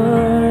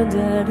your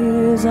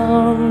daddy's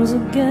arms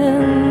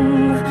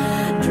again,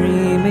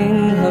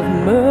 dreaming of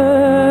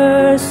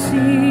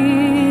Mercy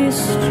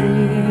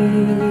Street.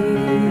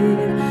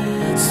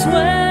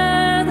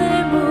 Swear they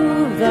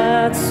move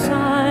that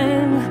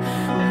sign,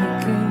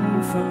 looking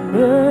for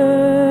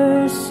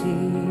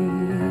mercy,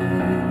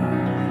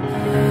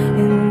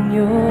 in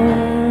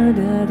your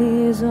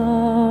daddy's arms.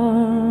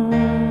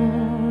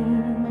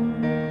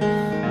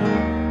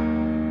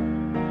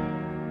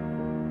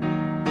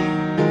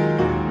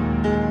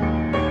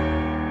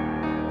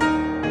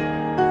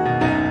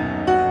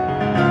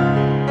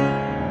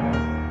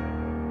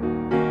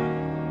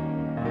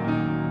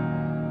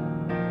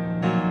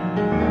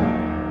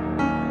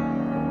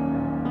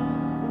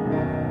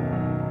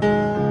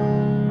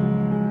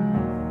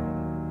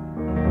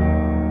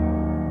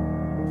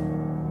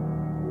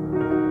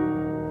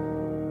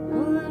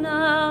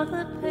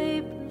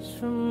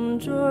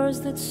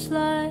 That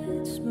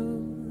slide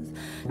smooth,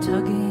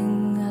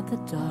 tugging at the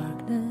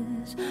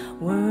darkness,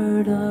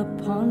 word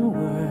upon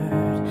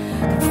word,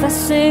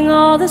 confessing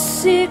all the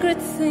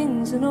secret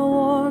things in a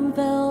warm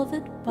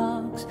velvet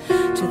box.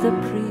 To the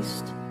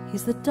priest,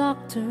 he's the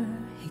doctor,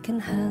 he can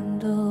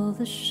handle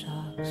the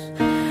shocks.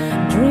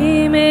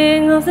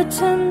 Dreaming of the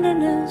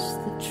tenderness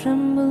that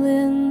tremble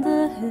in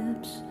the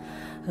hips,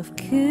 of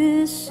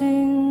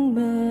kissing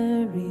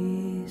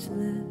Mary's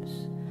lips,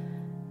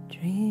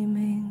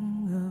 dreaming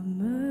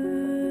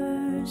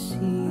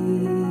Mercy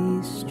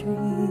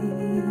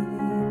Street,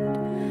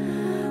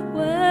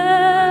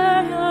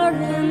 where you're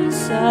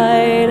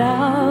inside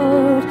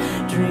out,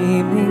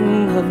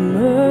 dreaming of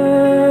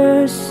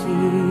mercy,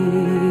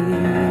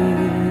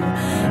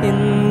 in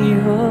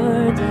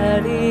your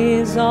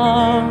daddy's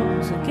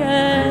arms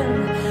again,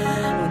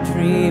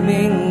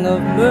 dreaming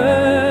of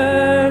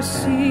Mercy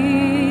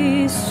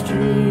Street.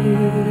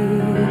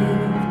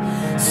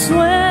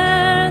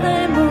 Swear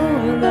they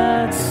move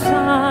that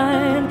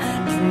sign,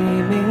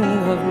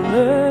 dreaming of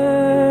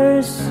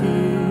mercy,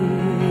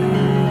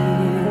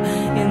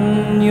 in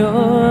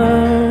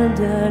your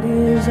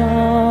daddy's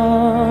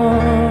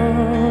arms.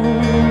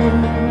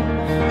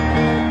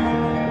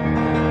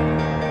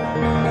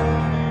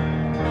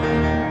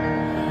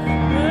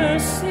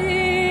 Mercy,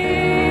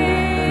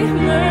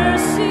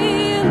 mercy,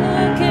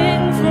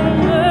 looking for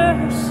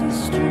Mercy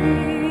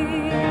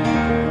Street.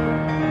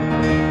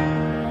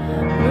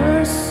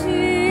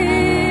 Mercy,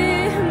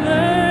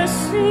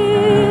 mercy,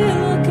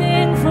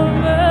 looking for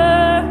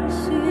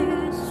Mercy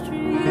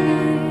Street.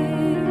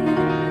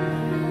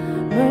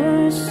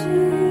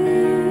 Mercy,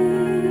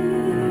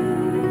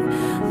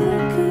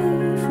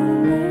 looking for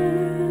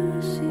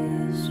Mercy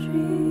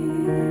Street.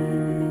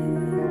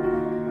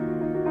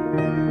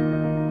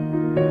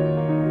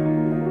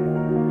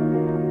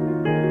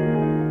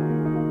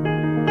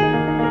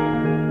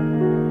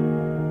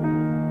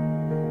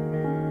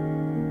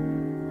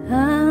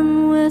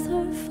 Anne with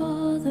her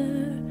father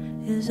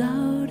is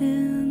out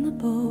in the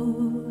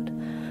boat,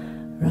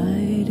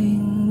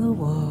 riding the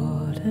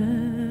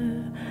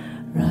water,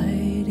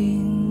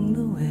 riding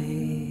the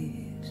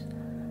waves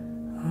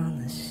on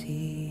the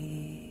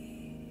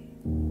sea.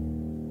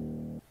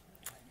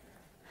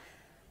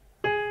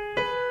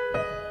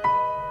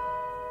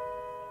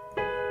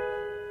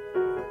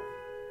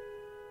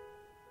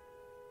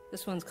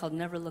 This one's called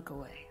Never Look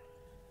Away.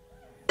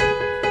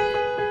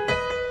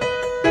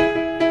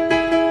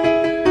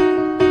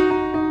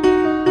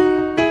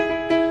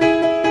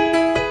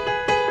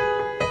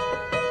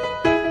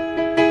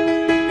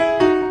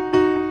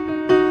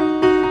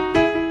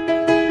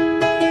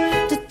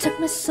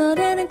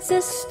 Sudden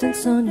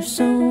existence on your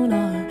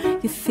sonar,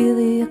 you feel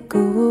the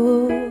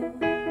echo.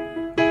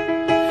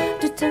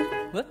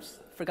 Whoops,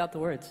 forgot the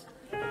words.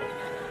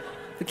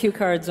 The cue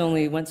cards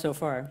only went so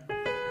far.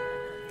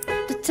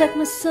 Detect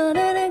my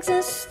sudden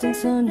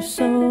existence on your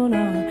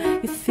sonar,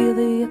 you feel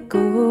the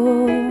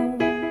echo.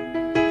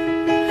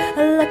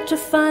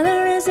 Electrify the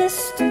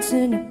resistance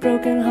in your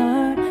broken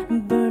heart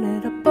and burn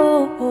it up,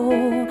 oh, oh.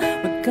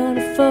 We're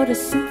gonna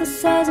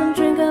photosynthesize and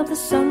drink up the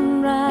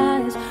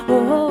sunrise, oh,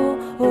 oh,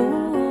 oh.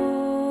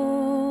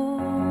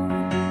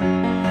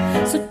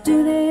 So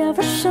do they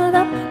ever shut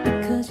up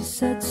because you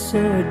said so,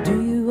 or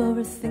do you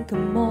overthink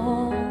them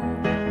all?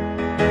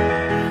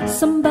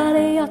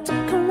 Somebody ought to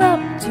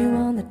corrupt you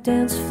on the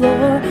dance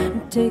floor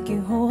and take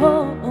you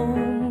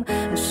home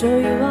and show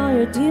you all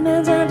your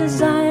demons and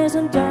desires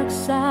and dark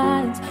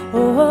sides.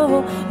 Oh,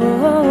 oh,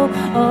 oh, oh,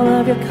 all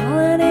of your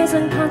colonies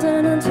and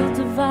continental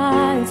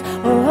divides.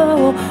 Oh,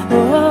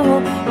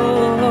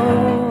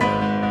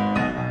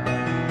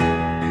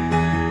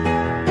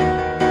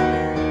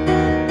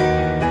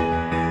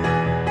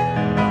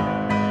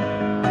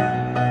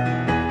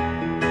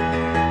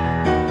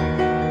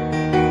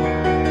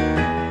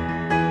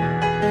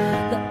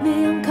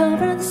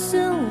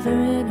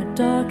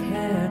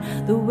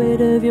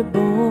 weight of your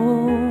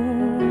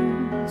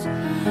bones.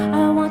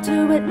 I want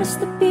to witness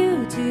the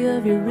beauty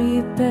of your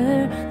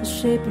repair, the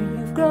shape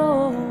you've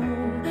grown.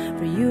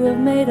 For you have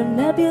made of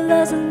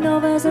nebulas and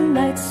novas and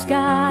night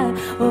sky.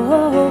 Oh,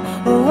 oh,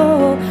 oh,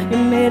 oh. You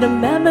made of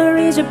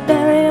memories you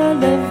bury or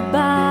live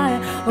by.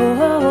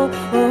 Oh, oh,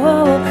 oh,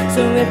 oh.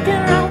 So if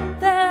you're out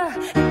there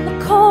in the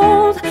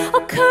cold,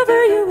 I'll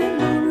cover you in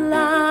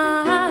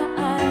moonlight.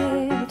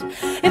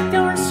 If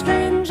you're a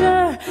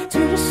stranger to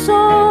your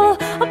soul,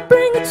 I'll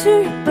bring you to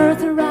your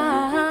birthright.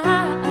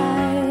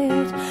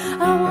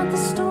 I want the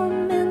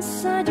storm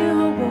inside you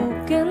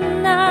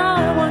awoken now. I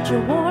want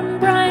your warm,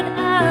 bright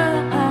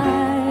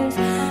eyes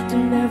to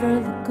never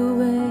look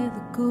away,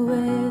 look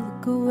away,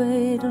 look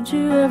away. Don't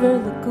you ever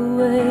look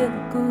away,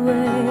 look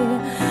away.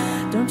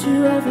 Don't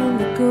you ever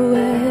look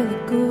away,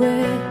 look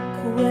away, look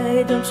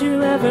away. Don't you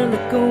ever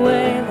look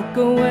away, look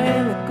away,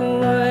 look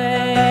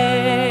away.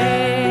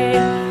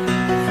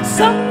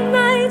 Some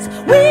nights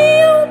we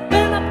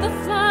open up the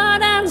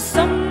flood, and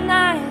some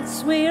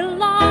nights we're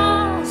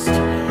lost,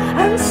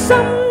 and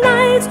some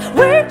nights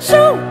we're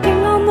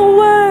choking on the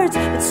words,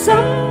 but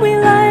some we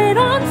light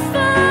on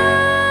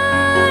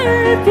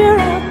fire. If you're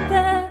out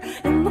there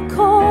in the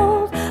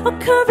cold, I'll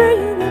cover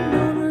you in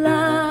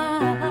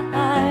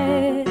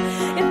moonlight.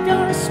 If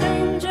you're a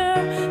stranger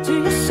to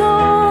your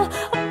soul,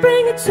 I'll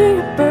bring you to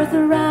your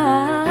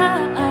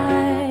birthright.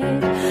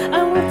 I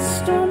want the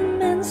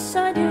storm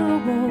inside you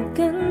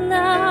awoken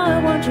now. I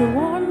want your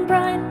warm,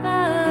 bright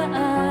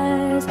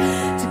eyes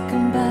to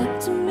come back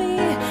to me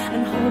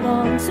and hold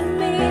on to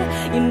me.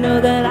 You know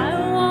that I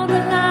won't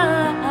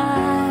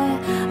lie.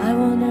 I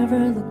will never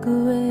look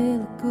away,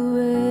 look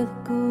away,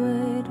 look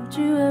away. Don't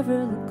you ever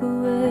look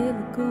away,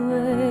 look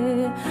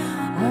away.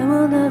 I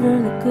will never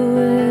look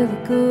away,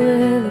 look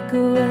away, look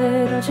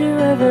away. Don't you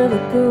ever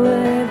look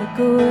away, look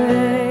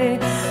away.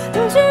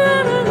 Don't you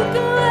ever look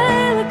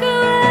away, look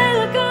away,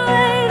 look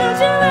away. Don't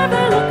you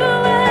ever look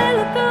away,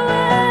 look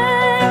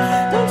away.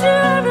 Don't you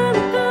ever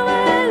look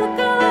away, look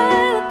away,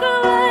 look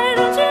away.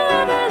 Don't you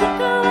ever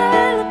look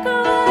away, look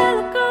away,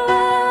 look away.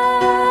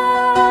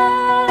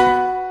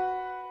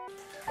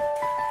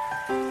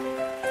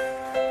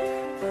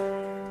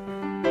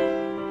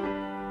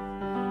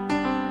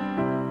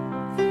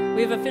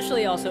 We've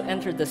officially also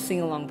entered the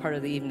sing-along part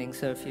of the evening,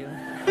 so if you...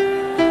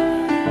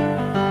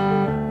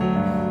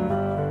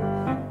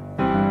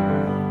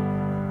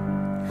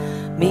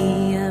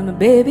 Me and my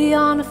baby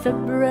on a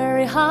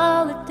February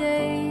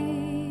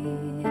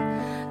holiday,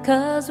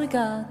 'cause we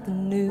got the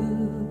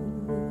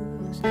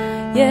news.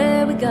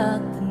 Yeah, we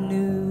got the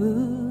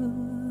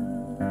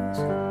news.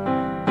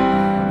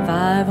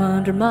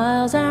 500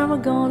 miles and we're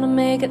gonna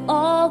make it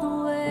all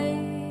the way.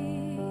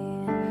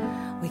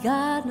 We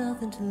got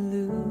nothing to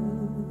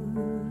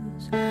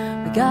lose.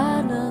 We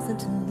got nothing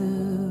to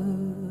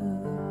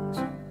lose.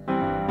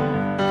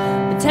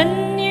 Been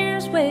 10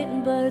 years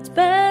waiting, but it's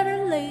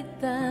better late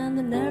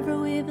than never,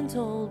 we've been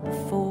told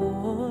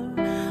before.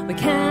 We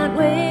can't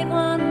wait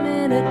 1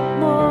 minute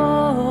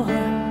more.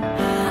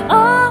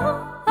 Oh,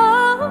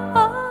 oh,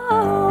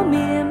 oh,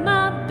 me and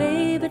my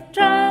baby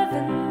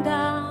driving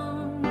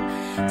down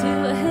to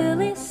a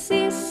hilly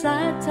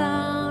seaside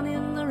town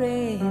in the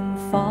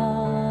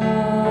rainfall.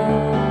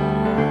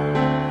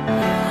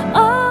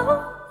 Oh,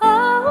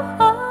 oh,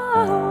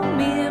 oh,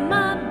 me and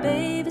my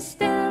baby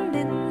stand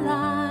in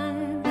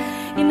line.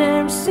 You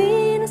never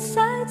seen a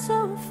sight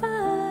so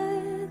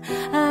fine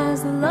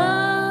as the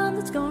love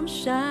that's gonna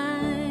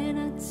shine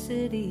at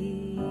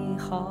City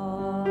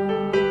Hall.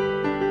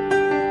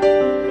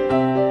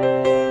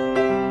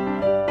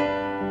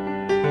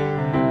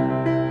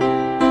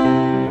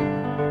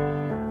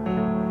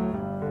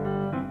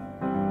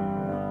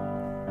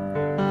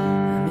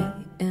 Me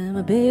and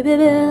my baby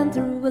been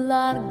through a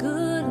lot of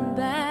good and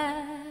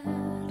bad.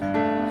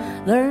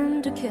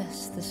 Learned to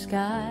kiss the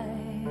sky,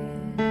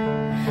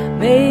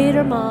 made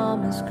our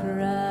mamas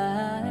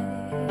cry.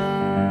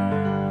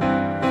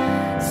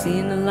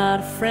 Seen a lot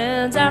of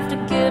friends after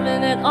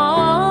giving it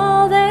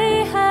all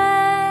they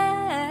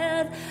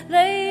had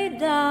lay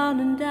down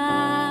and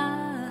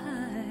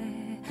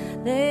die,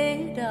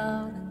 lay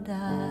down and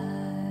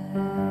die.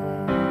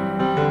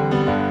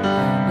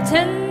 Well,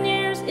 10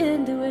 years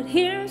into it,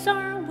 here's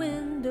our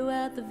window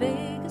at the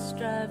Vegas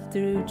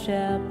drive-through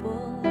chapel.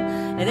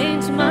 It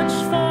ain't so much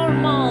for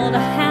them all to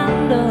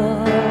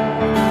handle.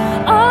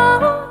 Oh,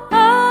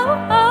 oh,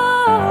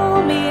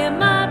 oh, me and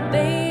my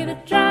baby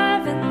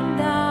driving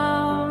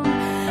down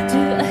to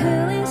a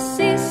hilly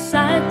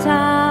seaside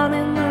town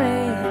in the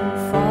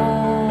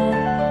rainfall.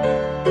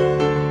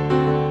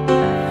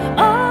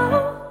 Oh,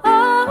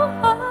 oh,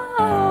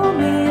 oh,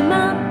 me and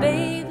my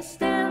baby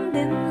stand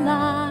in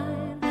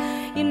line.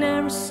 You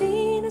never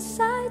seen a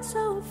sight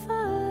so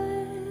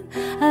fine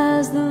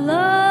as the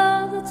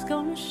love that's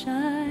gonna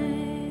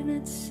shine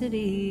at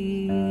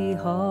City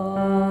Hall.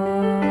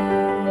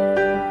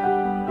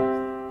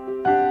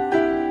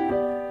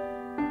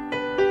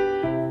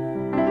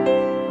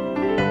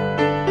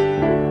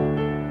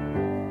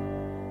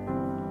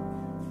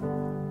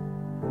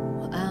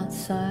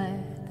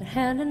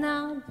 handing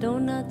out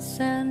donuts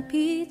and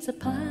pizza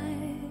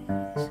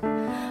pies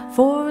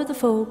for the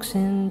folks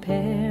in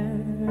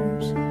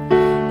pairs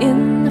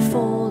in the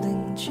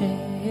folding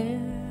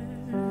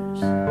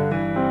chairs.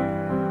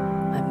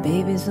 My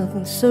baby's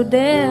looking so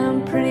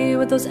damn pretty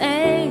with those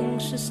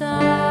anxious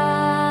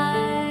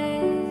eyes,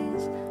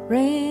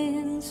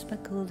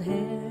 rain-speckled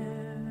hair,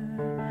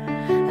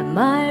 and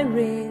my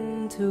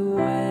ring to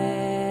wear.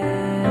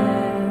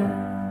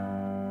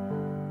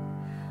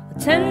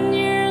 10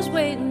 years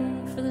waiting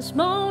for this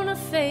moment of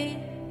fate,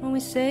 when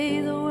we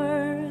say the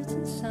words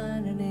and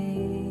sign our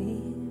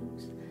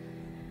names.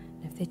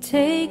 And if they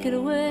take it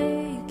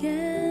away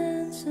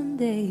again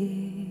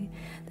someday,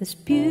 this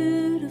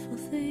beautiful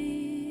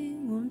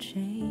thing won't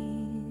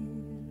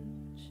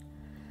change.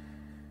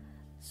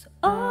 So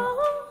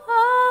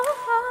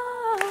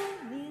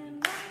me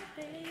and my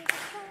baby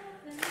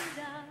driving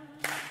down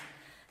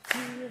to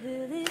a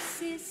hilly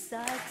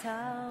seaside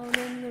town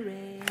in the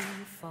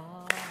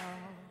rainfall.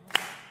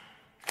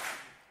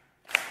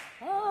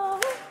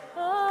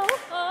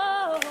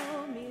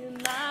 Me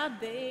and my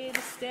baby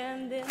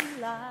stand in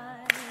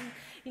line.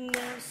 You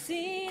never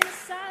seen a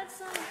sight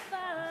so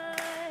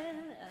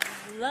fine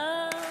as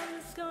love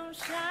that's gonna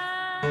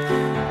shine. Me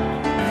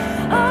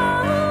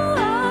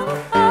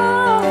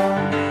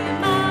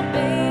and my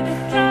baby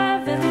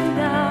driving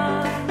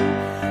down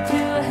to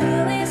a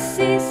hilly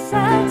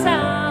seaside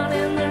town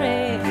in the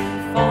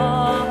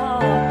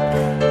rainfall.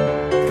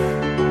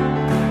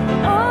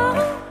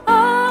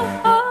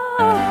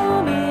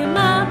 Me and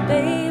my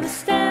baby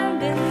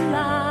stand in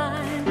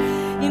line.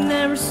 You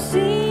never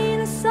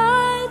seen a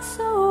sight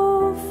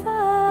so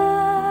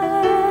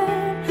fine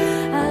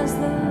as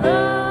the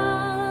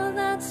love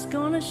that's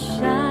gonna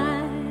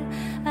shine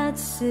at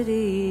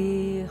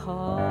City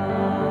Hall.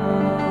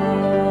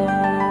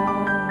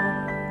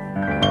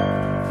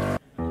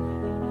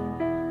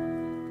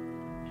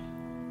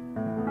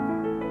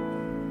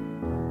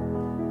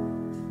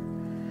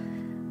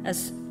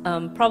 As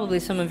probably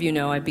some of you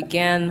know, I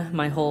began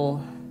my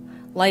whole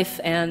life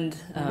and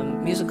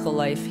musical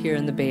life here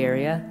in the Bay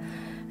Area.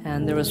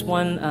 And there was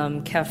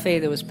one cafe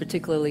that was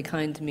particularly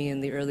kind to me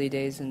in the early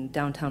days in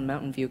downtown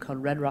Mountain View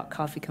called Red Rock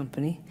Coffee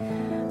Company,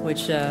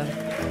 which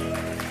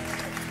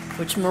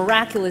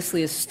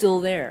miraculously is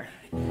still there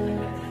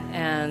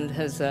and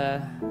has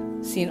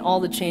seen all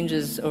the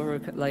changes over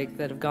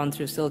that have gone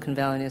through Silicon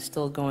Valley, and is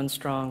still going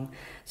strong,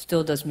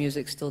 still does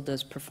music, still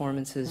does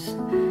performances.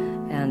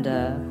 And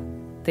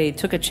they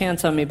took a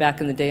chance on me back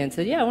in the day and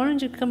said, yeah, why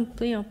don't you come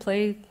play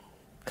a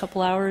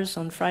couple hours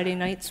on Friday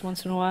nights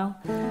once in a while.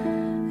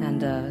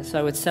 And so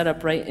I would set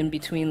up right in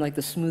between the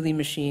smoothie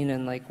machine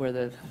and where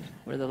the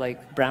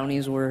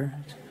brownies were,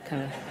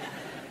 kind of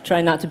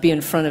try not to be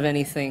in front of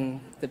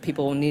anything that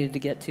people needed to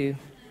get to.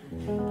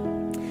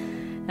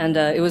 And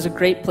it was a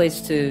great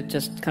place to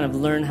just kind of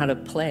learn how to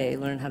play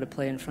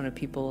in front of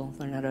people,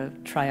 learn how to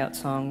try out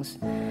songs.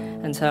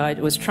 And so I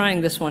was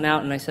trying this one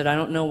out, and I said, I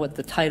don't know what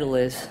the title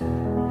is,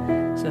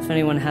 so if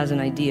anyone has an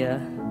idea,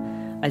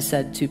 I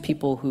said to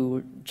people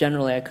who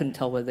generally I couldn't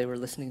tell whether they were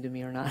listening to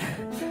me or not,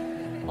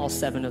 all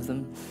 7 of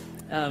them.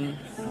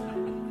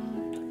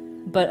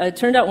 But it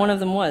turned out one of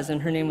them was, and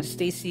her name was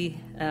Stacy,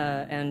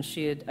 and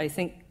she had, I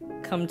think,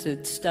 come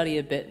to study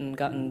a bit and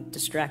gotten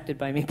distracted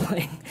by me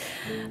playing.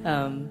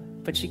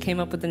 But she came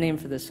up with the name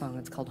for this song.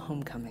 It's called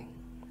Homecoming.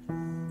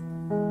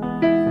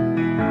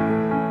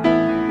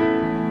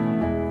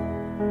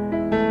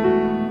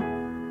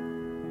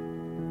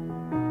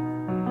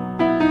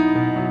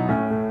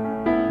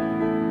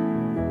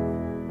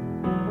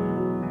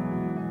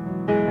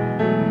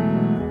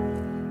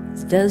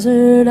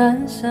 Desert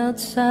ice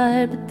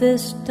outside, but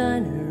this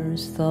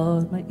diner's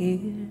thawed my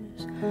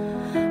ears.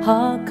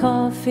 Hot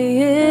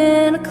coffee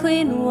in a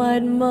clean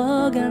white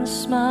mug, and a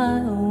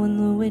smile when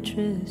the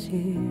waitress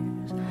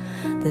hears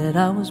that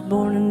I was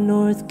born in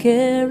North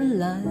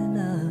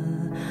Carolina,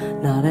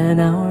 not an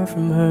hour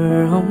from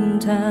her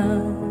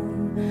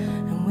hometown.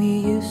 And we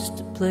used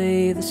to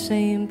play the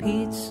same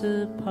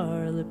pizza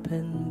parlor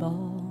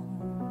pinball.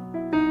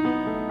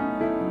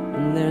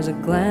 And there's a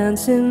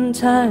glance in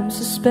time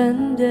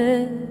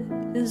suspended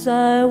as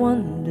I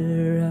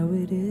wonder how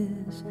it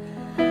is.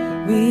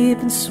 We've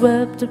been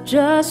swept up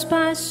just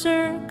by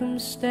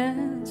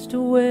circumstance to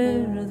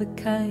where the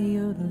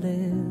coyote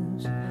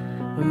lives,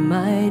 where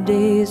my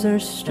days are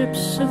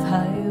strips of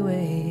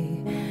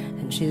highway,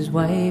 and she's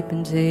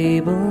wiping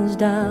tables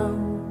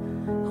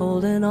down,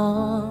 holding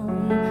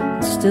on,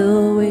 and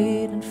still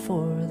waiting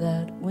for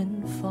that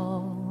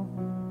windfall.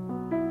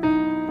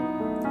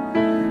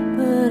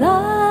 But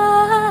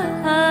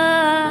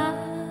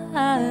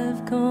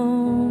I've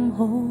come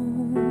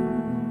home,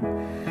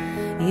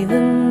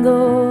 even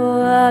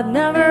though I've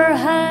never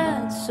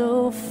had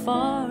so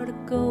far to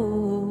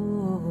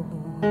go.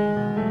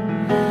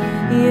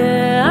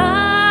 Yeah,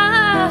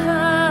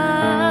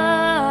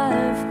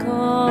 I've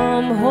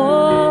come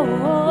home.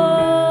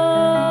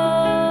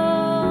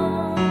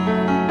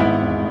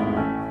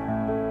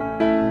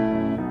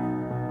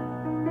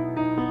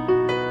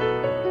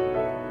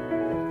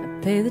 I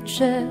pay the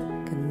check,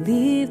 and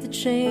leave the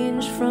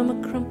change from a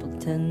crumpled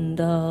 $10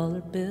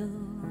 bill.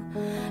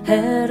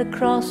 Head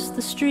across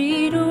the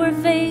street where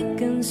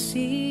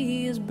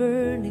vacancy is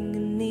burning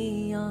in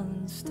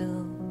neon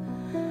still.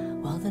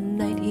 While the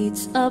night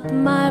heats up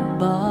my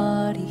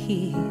body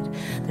heat,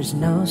 there's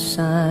no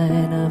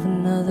sign of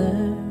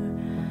another,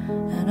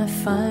 and I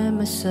find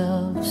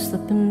myself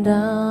slipping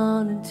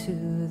down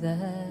into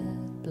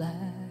that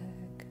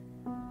black.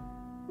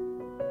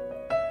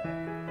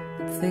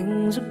 But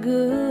things are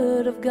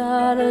good, I've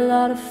got a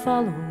lot of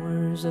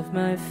followers of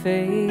my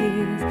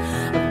faith.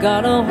 I've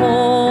got a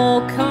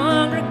whole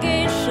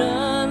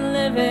congregation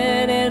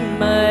living in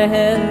my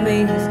head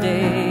these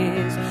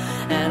days,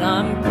 and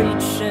I'm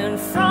preaching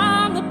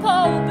from the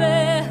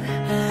pulpit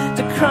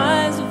to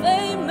cries of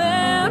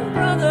amen,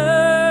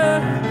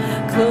 brother,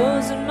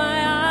 closing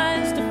my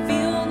eyes to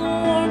feel the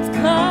warmth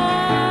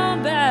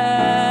come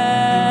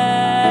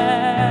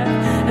back.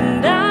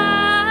 And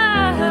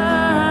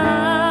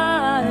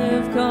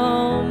I've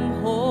come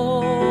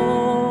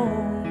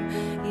home,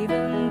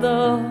 even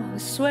though I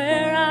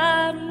swear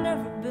I've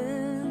never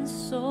been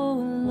so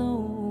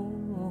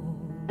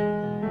alone.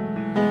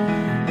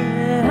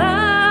 And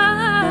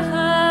I've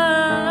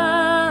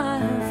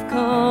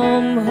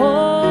come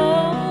home.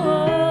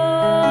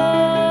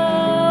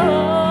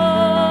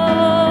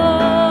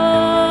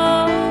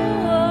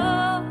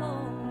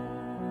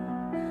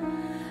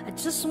 I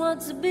just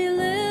want to be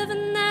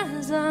living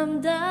as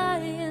I'm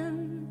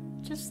dying,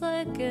 just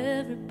like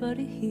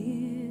everybody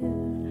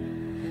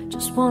here.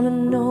 Just want to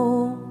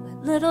know my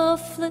little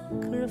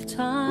flicker of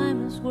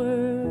time is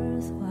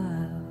worthwhile.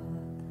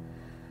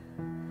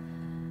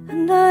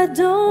 And I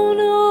don't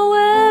know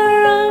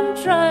where I'm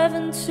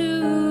driving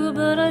to,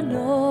 but I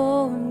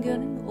know I'm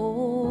getting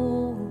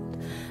old,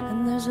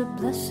 and there's a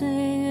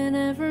blessing in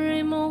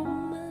every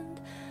moment,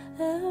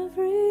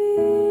 every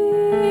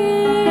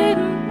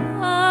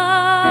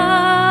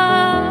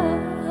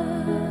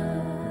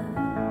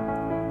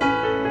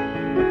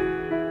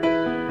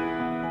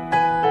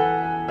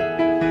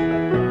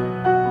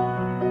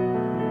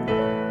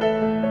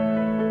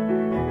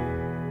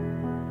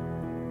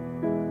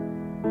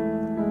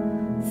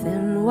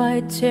thin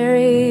white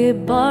terry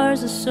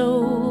bars of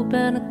soap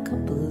and a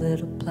couple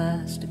little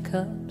plastic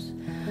cups.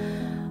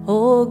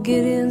 Old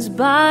Gideon's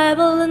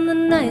Bible in the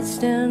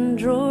nightstand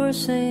drawer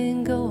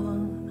saying, go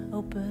on,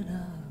 open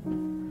up.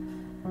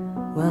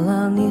 Well,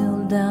 I'll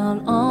kneel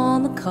down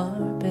on the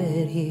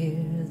carpet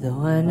here,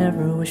 though I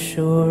never was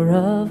sure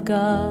of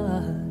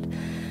God.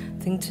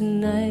 Think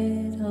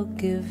tonight I'll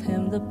give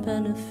him the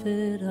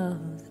benefit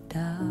of the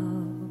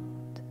doubt.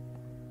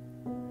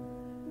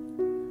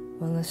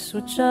 Well, I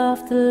switch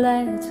off the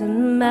lights and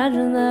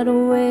imagine that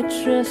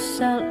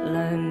waitress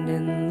outlined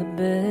in the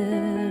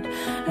bed,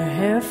 her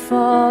hair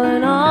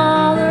falling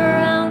all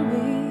around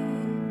me.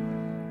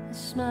 I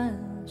smile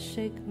and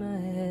shake my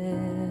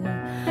head.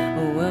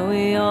 Oh, well,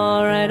 we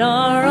all write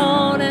our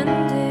own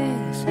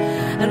endings,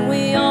 and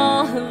we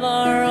all have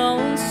our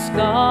own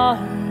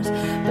scars.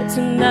 But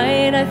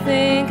tonight I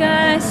think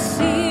I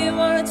see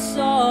what it's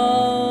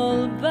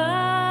all about.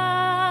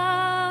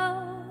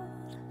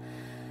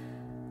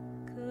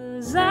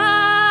 'Cause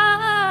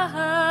I've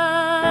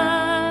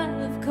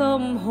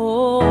come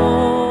home.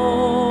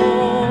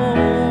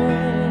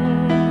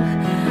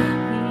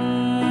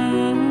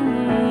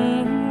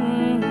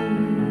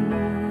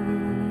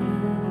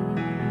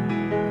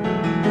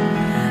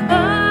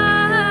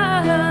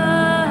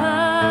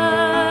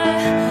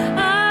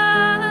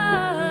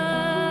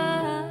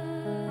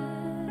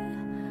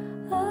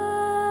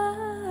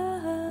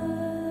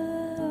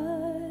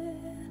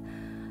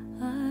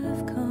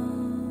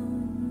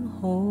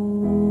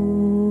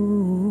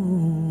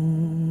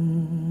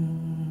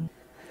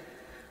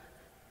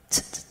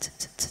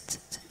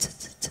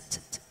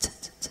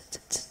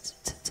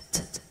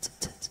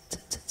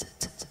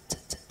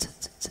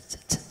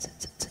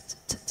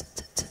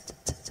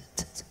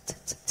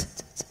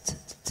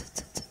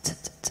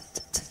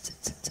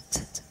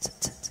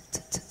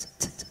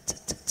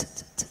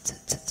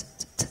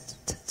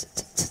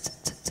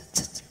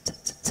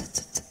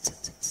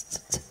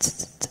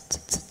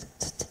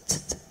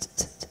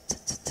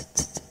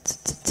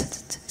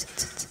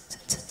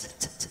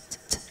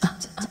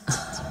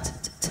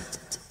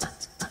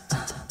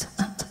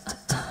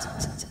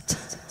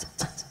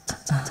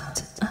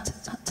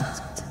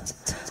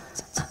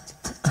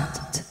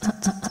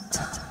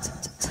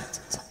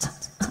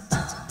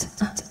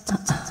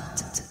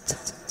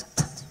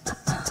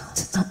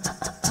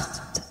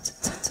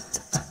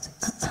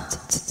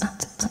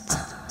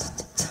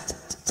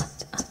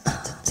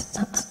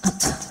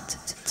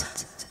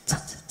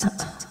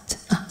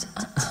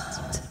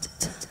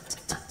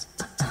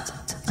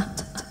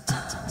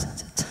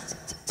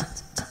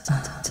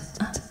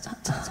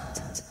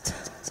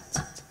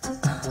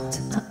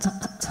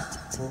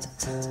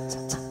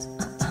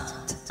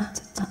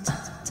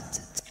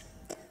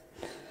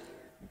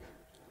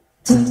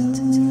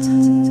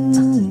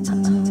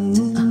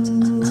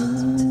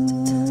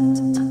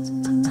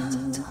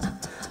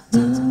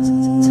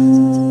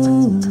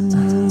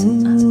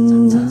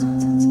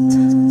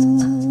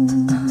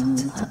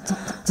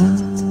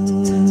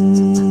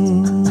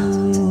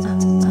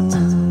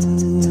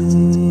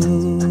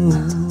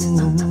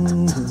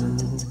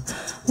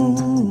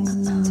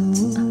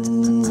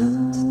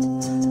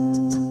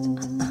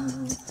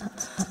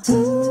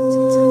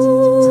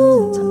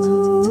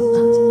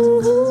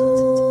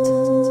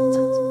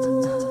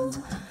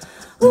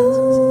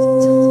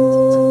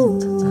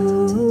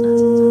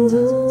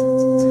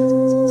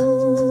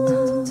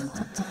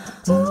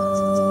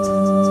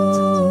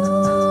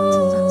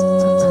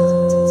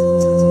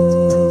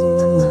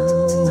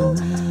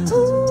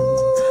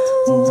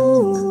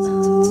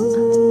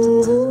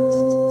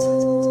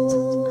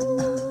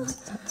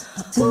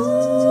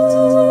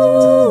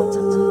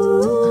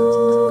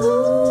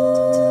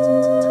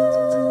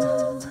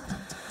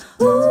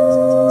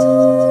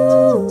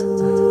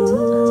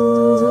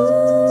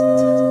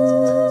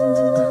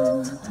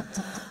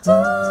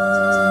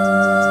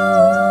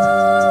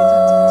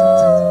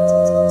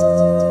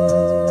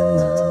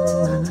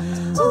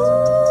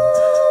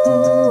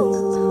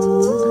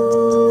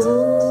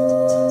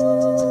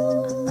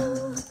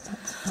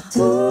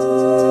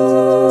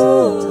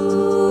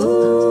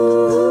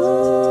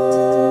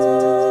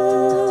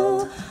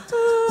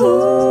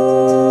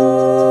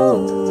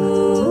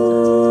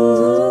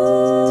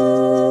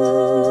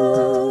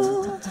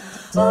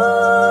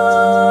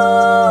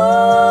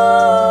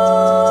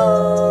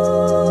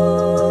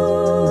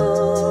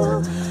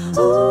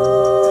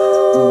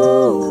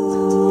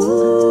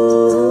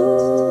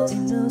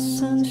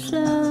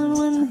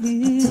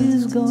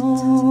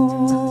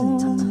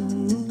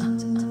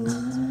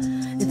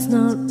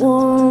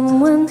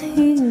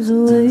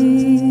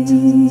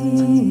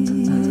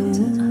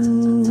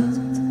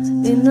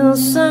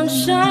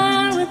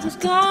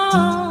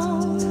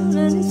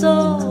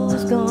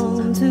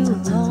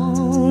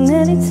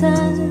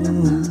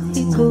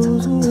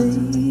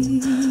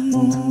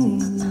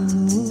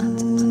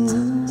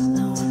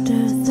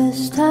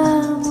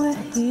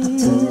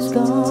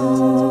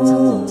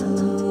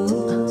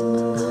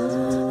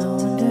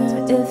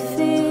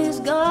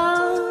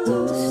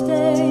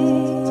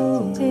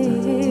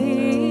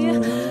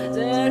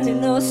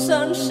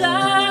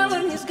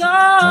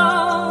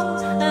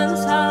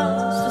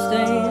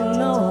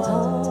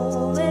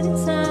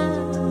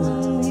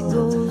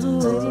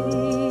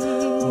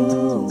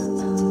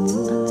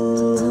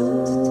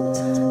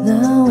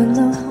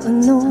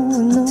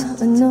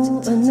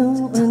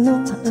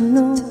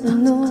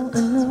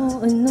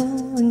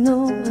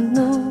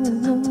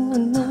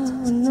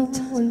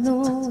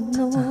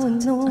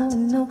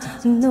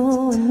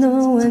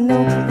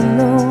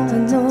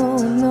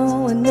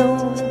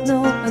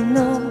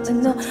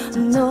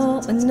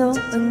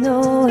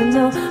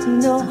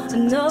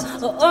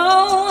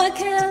 Oh, I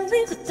can't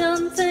leave the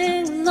damn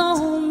thing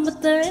alone,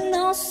 but there ain't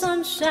no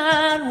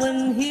sunshine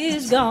when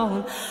he's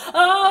gone.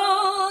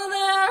 Oh,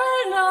 there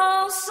ain't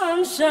no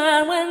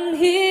sunshine when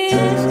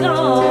he's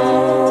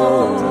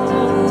gone.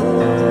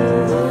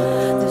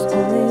 There's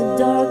only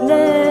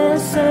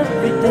darkness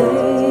every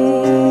day.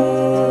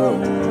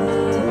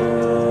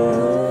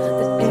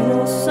 There ain't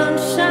no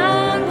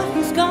sunshine when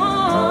he's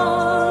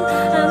gone,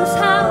 and this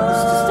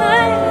house just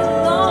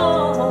ain't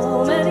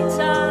home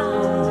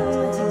anytime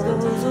he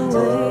goes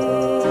away.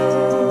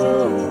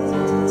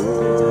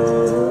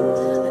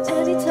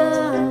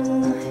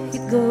 Anytime he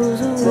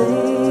goes away.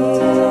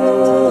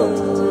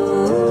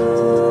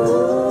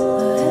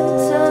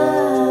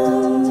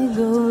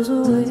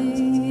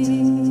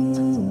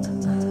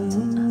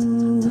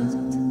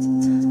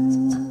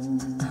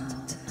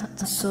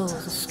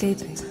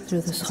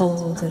 Through this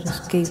hole that is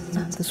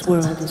gaping, this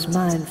world is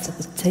mine for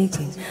the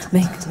taking.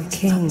 Make me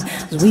king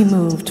as we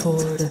move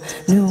toward a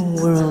new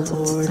world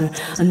order.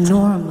 A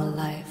normal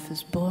life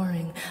is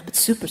boring, but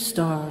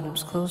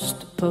superstardom's close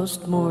to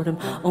post-mortem.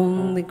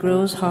 Only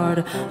grows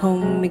harder,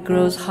 homie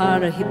grows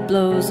harder. He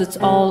blows, it's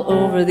all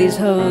over. These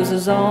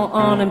hoses all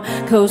on him.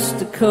 Coast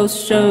to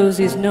coast shows,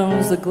 he's known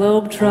as the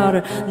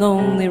globetrotter.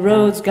 Lonely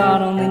roads,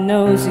 God only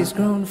knows. He's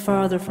grown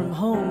farther from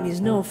home,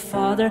 he's no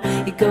father.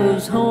 He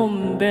goes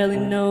home, barely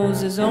knows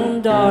his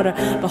own daughter.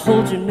 But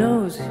hold your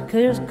nose,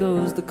 here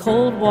goes the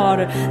cold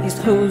water. These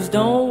hoes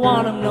don't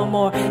want him no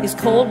more. He's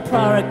cold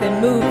product, they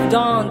moved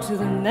on to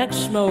the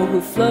next schmo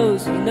who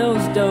flows. He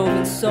nose dove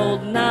and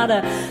sold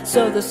nada.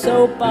 So the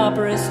soap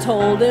opera is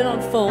told, it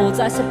unfolds.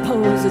 I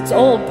suppose it's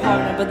old,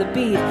 partner, but the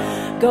beat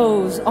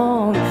goes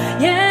on.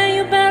 Yeah,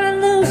 you better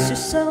lose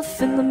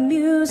yourself in the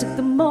music.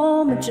 The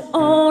moment you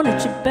own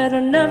it, you better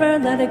never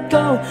let it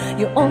go.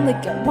 You only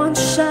get one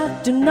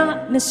shot, do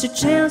not miss your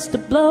chance to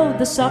blow.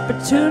 This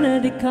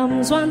opportunity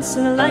comes once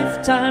in a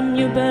lifetime.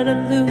 You better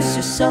lose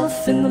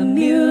yourself in the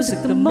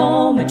music. The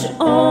moment you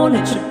own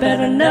it, you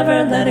better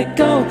never let it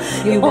go.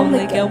 You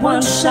only get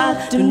one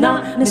shot, do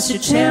not miss your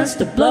chance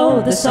to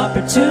blow. This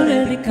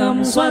opportunity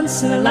comes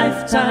once in a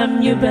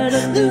lifetime. You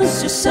better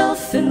lose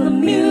yourself in the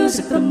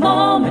music. The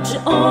moment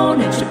you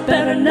own it, you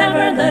better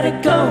never let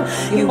it go.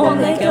 You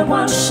only get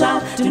one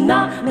shot, do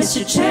not miss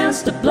your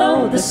chance to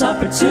blow. This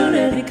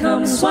opportunity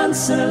comes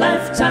once in a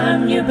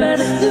lifetime. You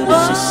better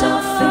lose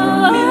yourself in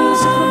the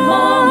music. The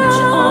moment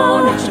you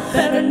own it, you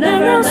better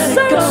never let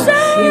it go.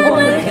 You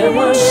only get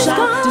one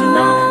shot, do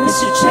not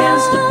miss your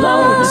chance to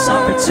blow. This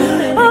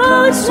opportunity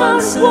comes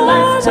once in a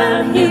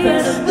lifetime. You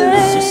better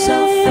lose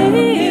yourself in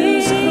the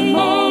music. The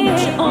moment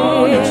you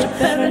own it, you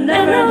better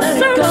never let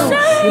it go.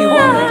 You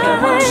only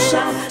get one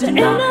shot, do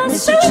not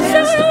miss your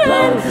chance to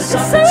blow. This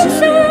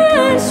opportunity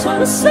comes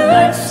once in a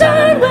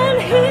lifetime. When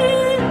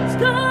he's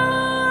gone.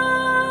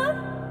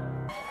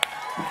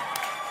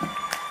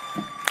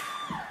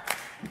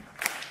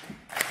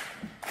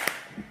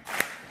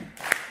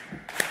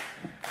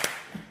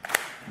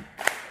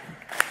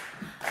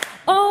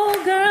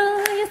 Oh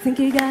girl, you think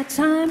you got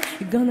time,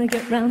 you're gonna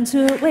get round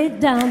to it way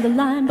down the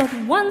line. But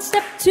one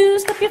step, two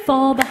step, you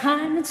fall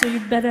behind, and so you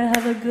better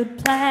have a good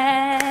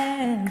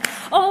plan.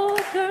 Oh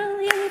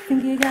girl, you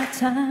think you got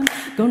time,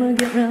 gonna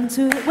get round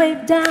to it way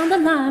down the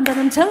line. But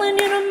I'm telling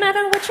you, no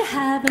matter what you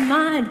have in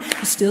mind,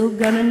 you're still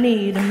gonna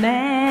need a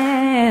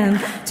man.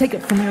 Take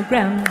it from your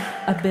grandma,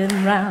 I've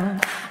been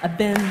round, I've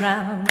been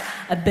round,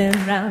 I've been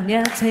round.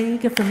 Yeah,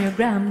 take it from your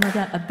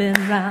grandmother, I've been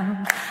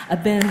round,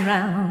 I've been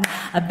round,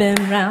 I've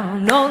been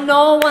round.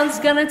 No one's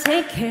gonna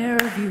take care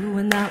of you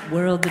in that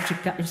world that you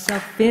got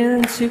yourself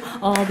into.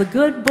 All the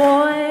good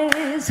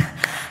boys,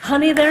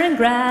 honey, they're in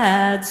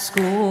grad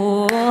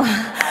school.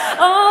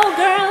 Oh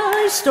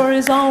girl, you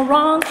story's all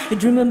wrong. You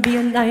dream of being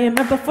a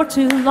nightmare before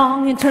too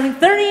long. You're turning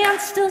 30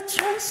 and still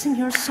trying to sing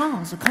your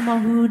songs. So come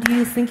on, who do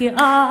you think you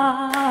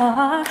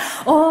are?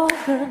 Oh,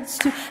 girl, it's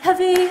too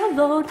heavy a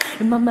load.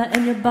 Your mama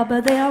and your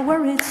baba, they are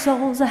worried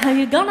souls. How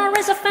you gonna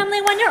raise a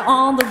family when you're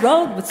on the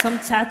road with some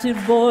tattooed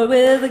boy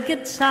with a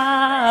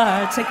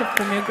guitar? Take it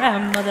from your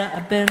grandmother.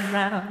 I've been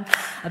round,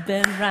 I've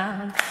been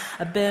round,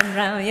 I've been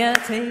round. Yeah,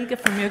 take it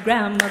from your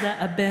grandmother.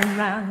 I've been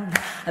round,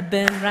 I've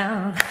been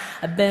round,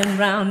 I've been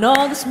round. No,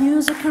 this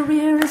music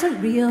career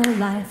isn't real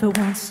life. It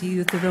won't see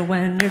you through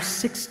when you're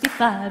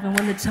 65. And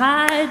when the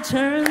tide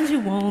turns, you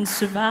won't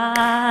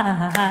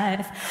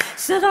survive.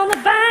 Sit on the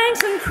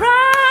banks and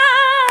cry.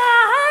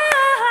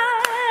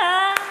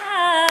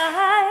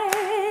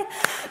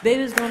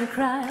 Baby's gonna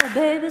cry,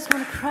 baby's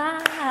gonna cry.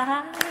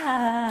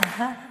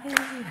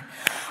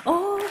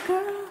 Oh,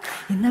 girl,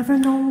 you never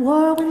know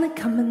war when they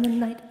come in the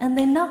night and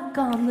they knock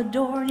on the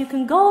door. You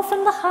can go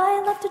from the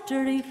high left to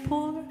dirty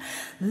poor,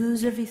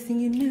 lose everything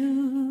you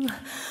knew.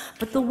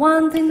 But the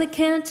one thing they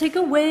can't take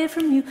away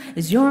from you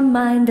is your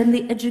mind and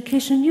the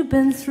education you've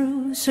been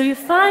through. So you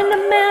find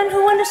a man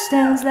who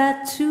understands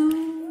that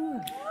too,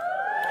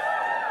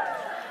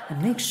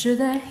 and make sure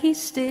that he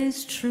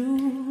stays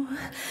true,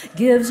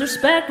 gives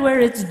respect where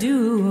it's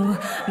due.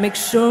 Make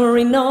sure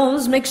he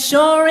knows, make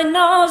sure he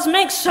knows,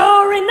 make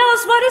sure he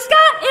knows what he's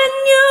got in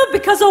you.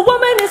 Because a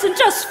woman isn't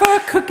just for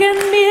cooking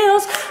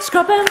meals,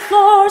 scrubbing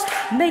floors,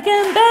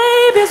 making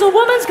babies. A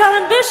woman's got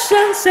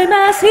ambition, same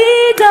as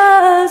he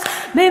does,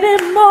 maybe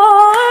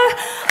more.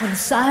 When the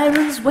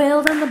sirens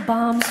wailed and the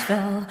bombs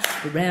fell,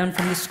 we ran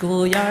from the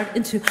schoolyard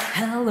into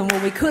hell. And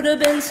what we could have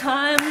been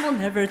time, we'll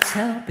never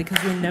tell, because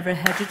we never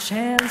had your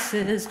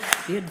chances,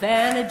 the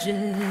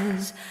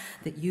advantages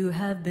that you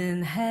have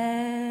been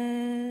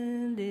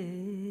handed.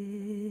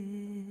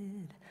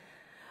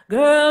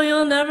 Girl,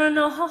 you'll never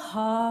know how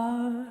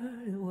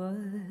hard it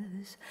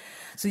was.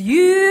 So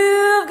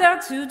you've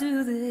got to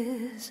do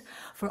this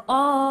for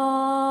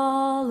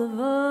all of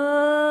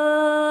us.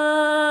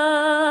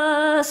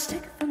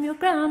 Take it from your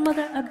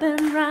grandmother. I've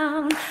been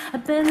round,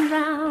 I've been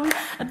round,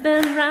 I've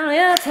been round.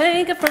 Yeah,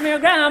 take it from your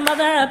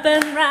grandmother. I've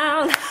been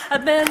round,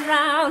 I've been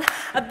round,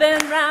 I've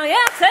been round.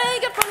 Yeah,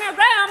 take it from your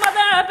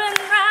grandmother. I've been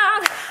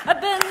round, I've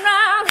been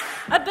round,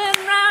 I've been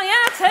round.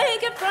 Yeah,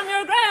 take it from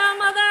your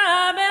grandmother.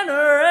 I've been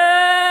round.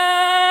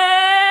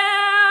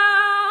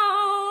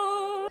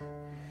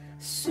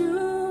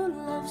 Soon,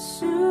 love,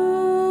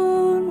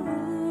 soon.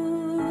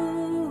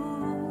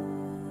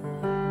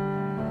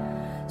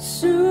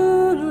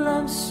 Soon,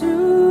 love,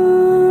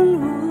 soon.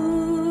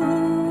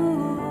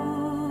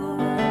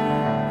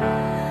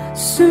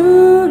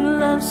 Soon,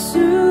 love,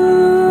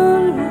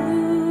 soon.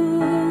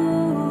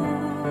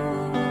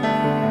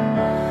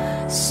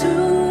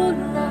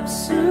 Soon, love,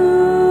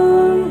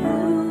 soon.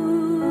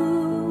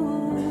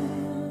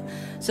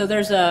 So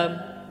there's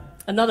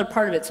another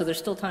part of it, so there's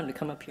still time to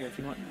come up here if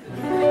you want.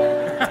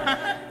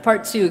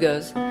 Part 2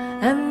 goes,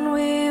 and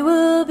we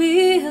will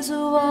be as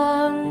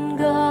one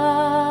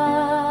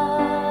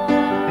God,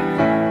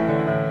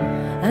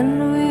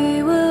 and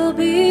we will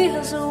be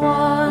as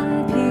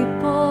one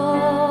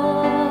people,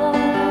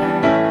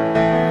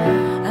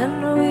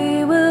 and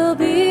we will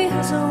be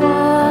as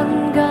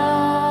one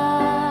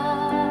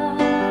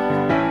God,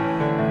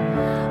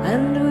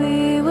 and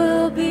we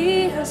will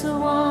be as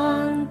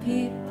one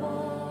people.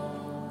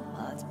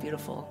 Oh, that's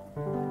beautiful.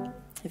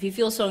 If you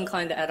feel so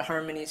inclined to add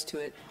harmonies to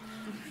it,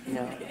 you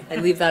know, I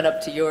leave that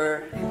up to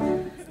your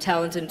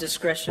talent and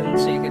discretion.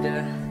 So you could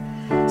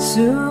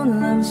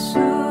soon, love,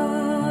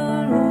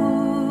 soon,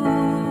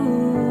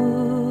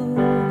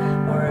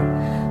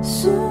 or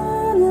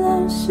soon,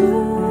 love,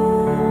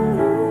 soon,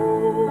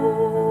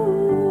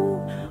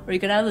 or you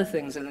could add other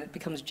things and it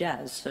becomes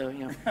jazz. So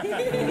you know.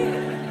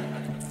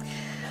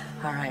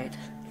 All right.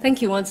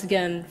 Thank you once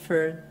again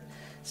for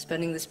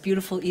spending this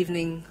beautiful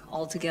evening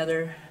all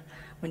together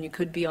when you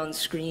could be on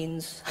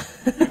screens.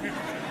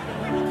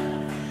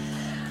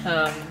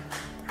 But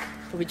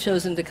we've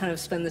chosen to kind of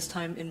spend this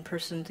time in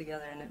person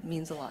together, and it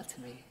means a lot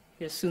to me.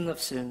 Here's Soon Love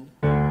Soon.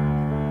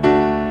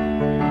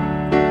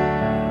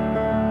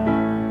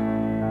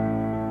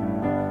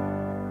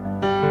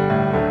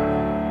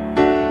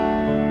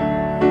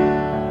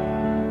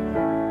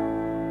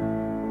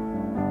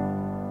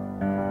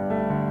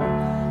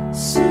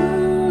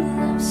 Soon,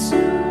 love,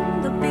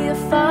 soon, there'll be a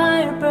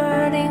fire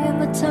burning in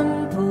the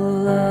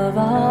temple of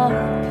our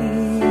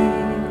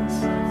peace.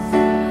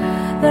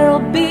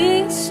 There'll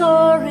be a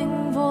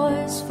soaring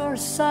voice for a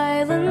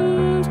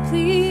silent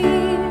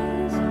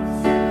please.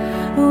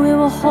 We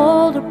will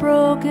hold a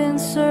broken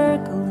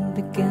circle and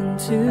begin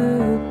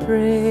to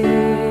pray.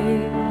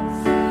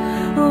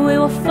 We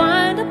will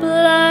find a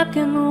black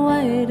and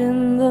white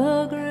in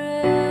the gray.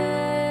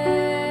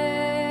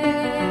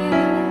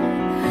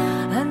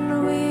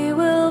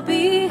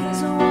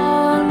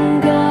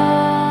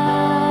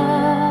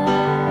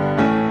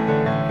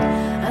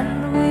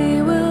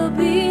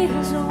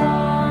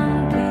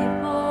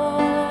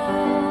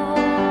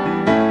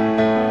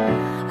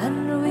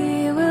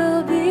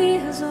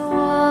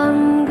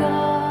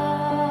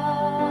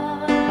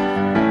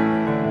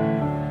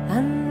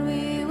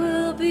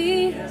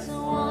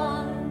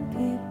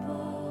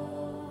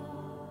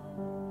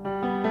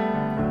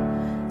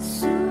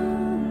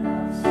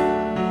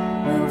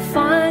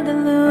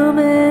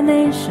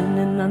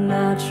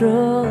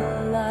 unnatural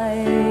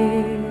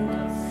light.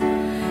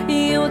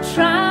 You will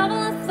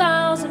travel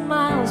 1,000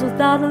 miles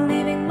without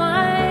leaving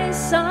my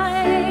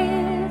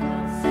side.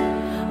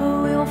 We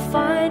will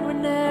find we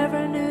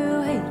never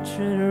knew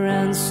hatred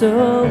ran so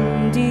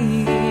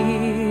deep.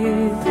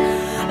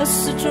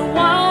 Such a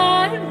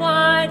wide,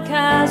 wide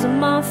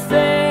chasm of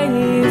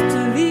faith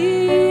to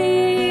leap.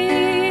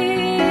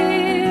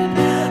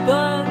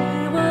 But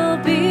we will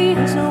be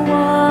as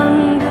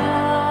one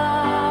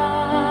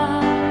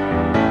God,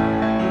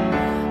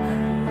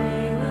 and we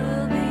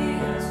will be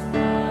as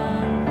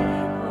one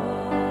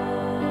people,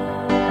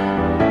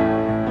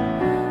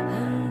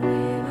 and we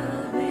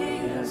will be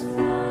as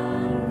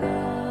one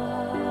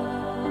God,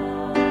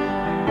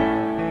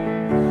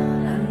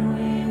 and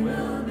we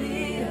will be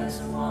as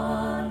one.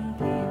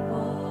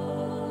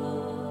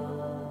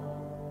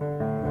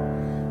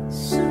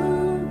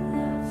 Soon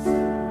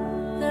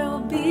there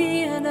will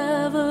be an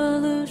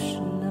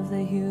evolution of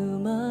the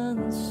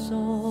human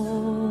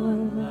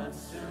soul.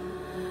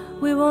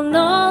 We will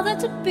know that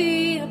to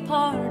be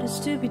apart is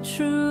to be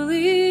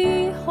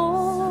truly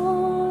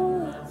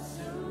whole.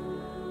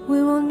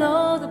 We will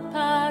know the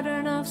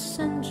pattern of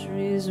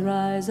centuries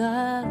rise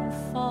and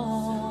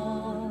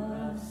fall.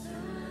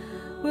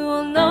 We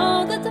will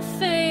know that the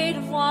fate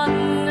of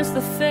one is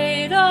the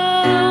fate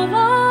of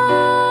all.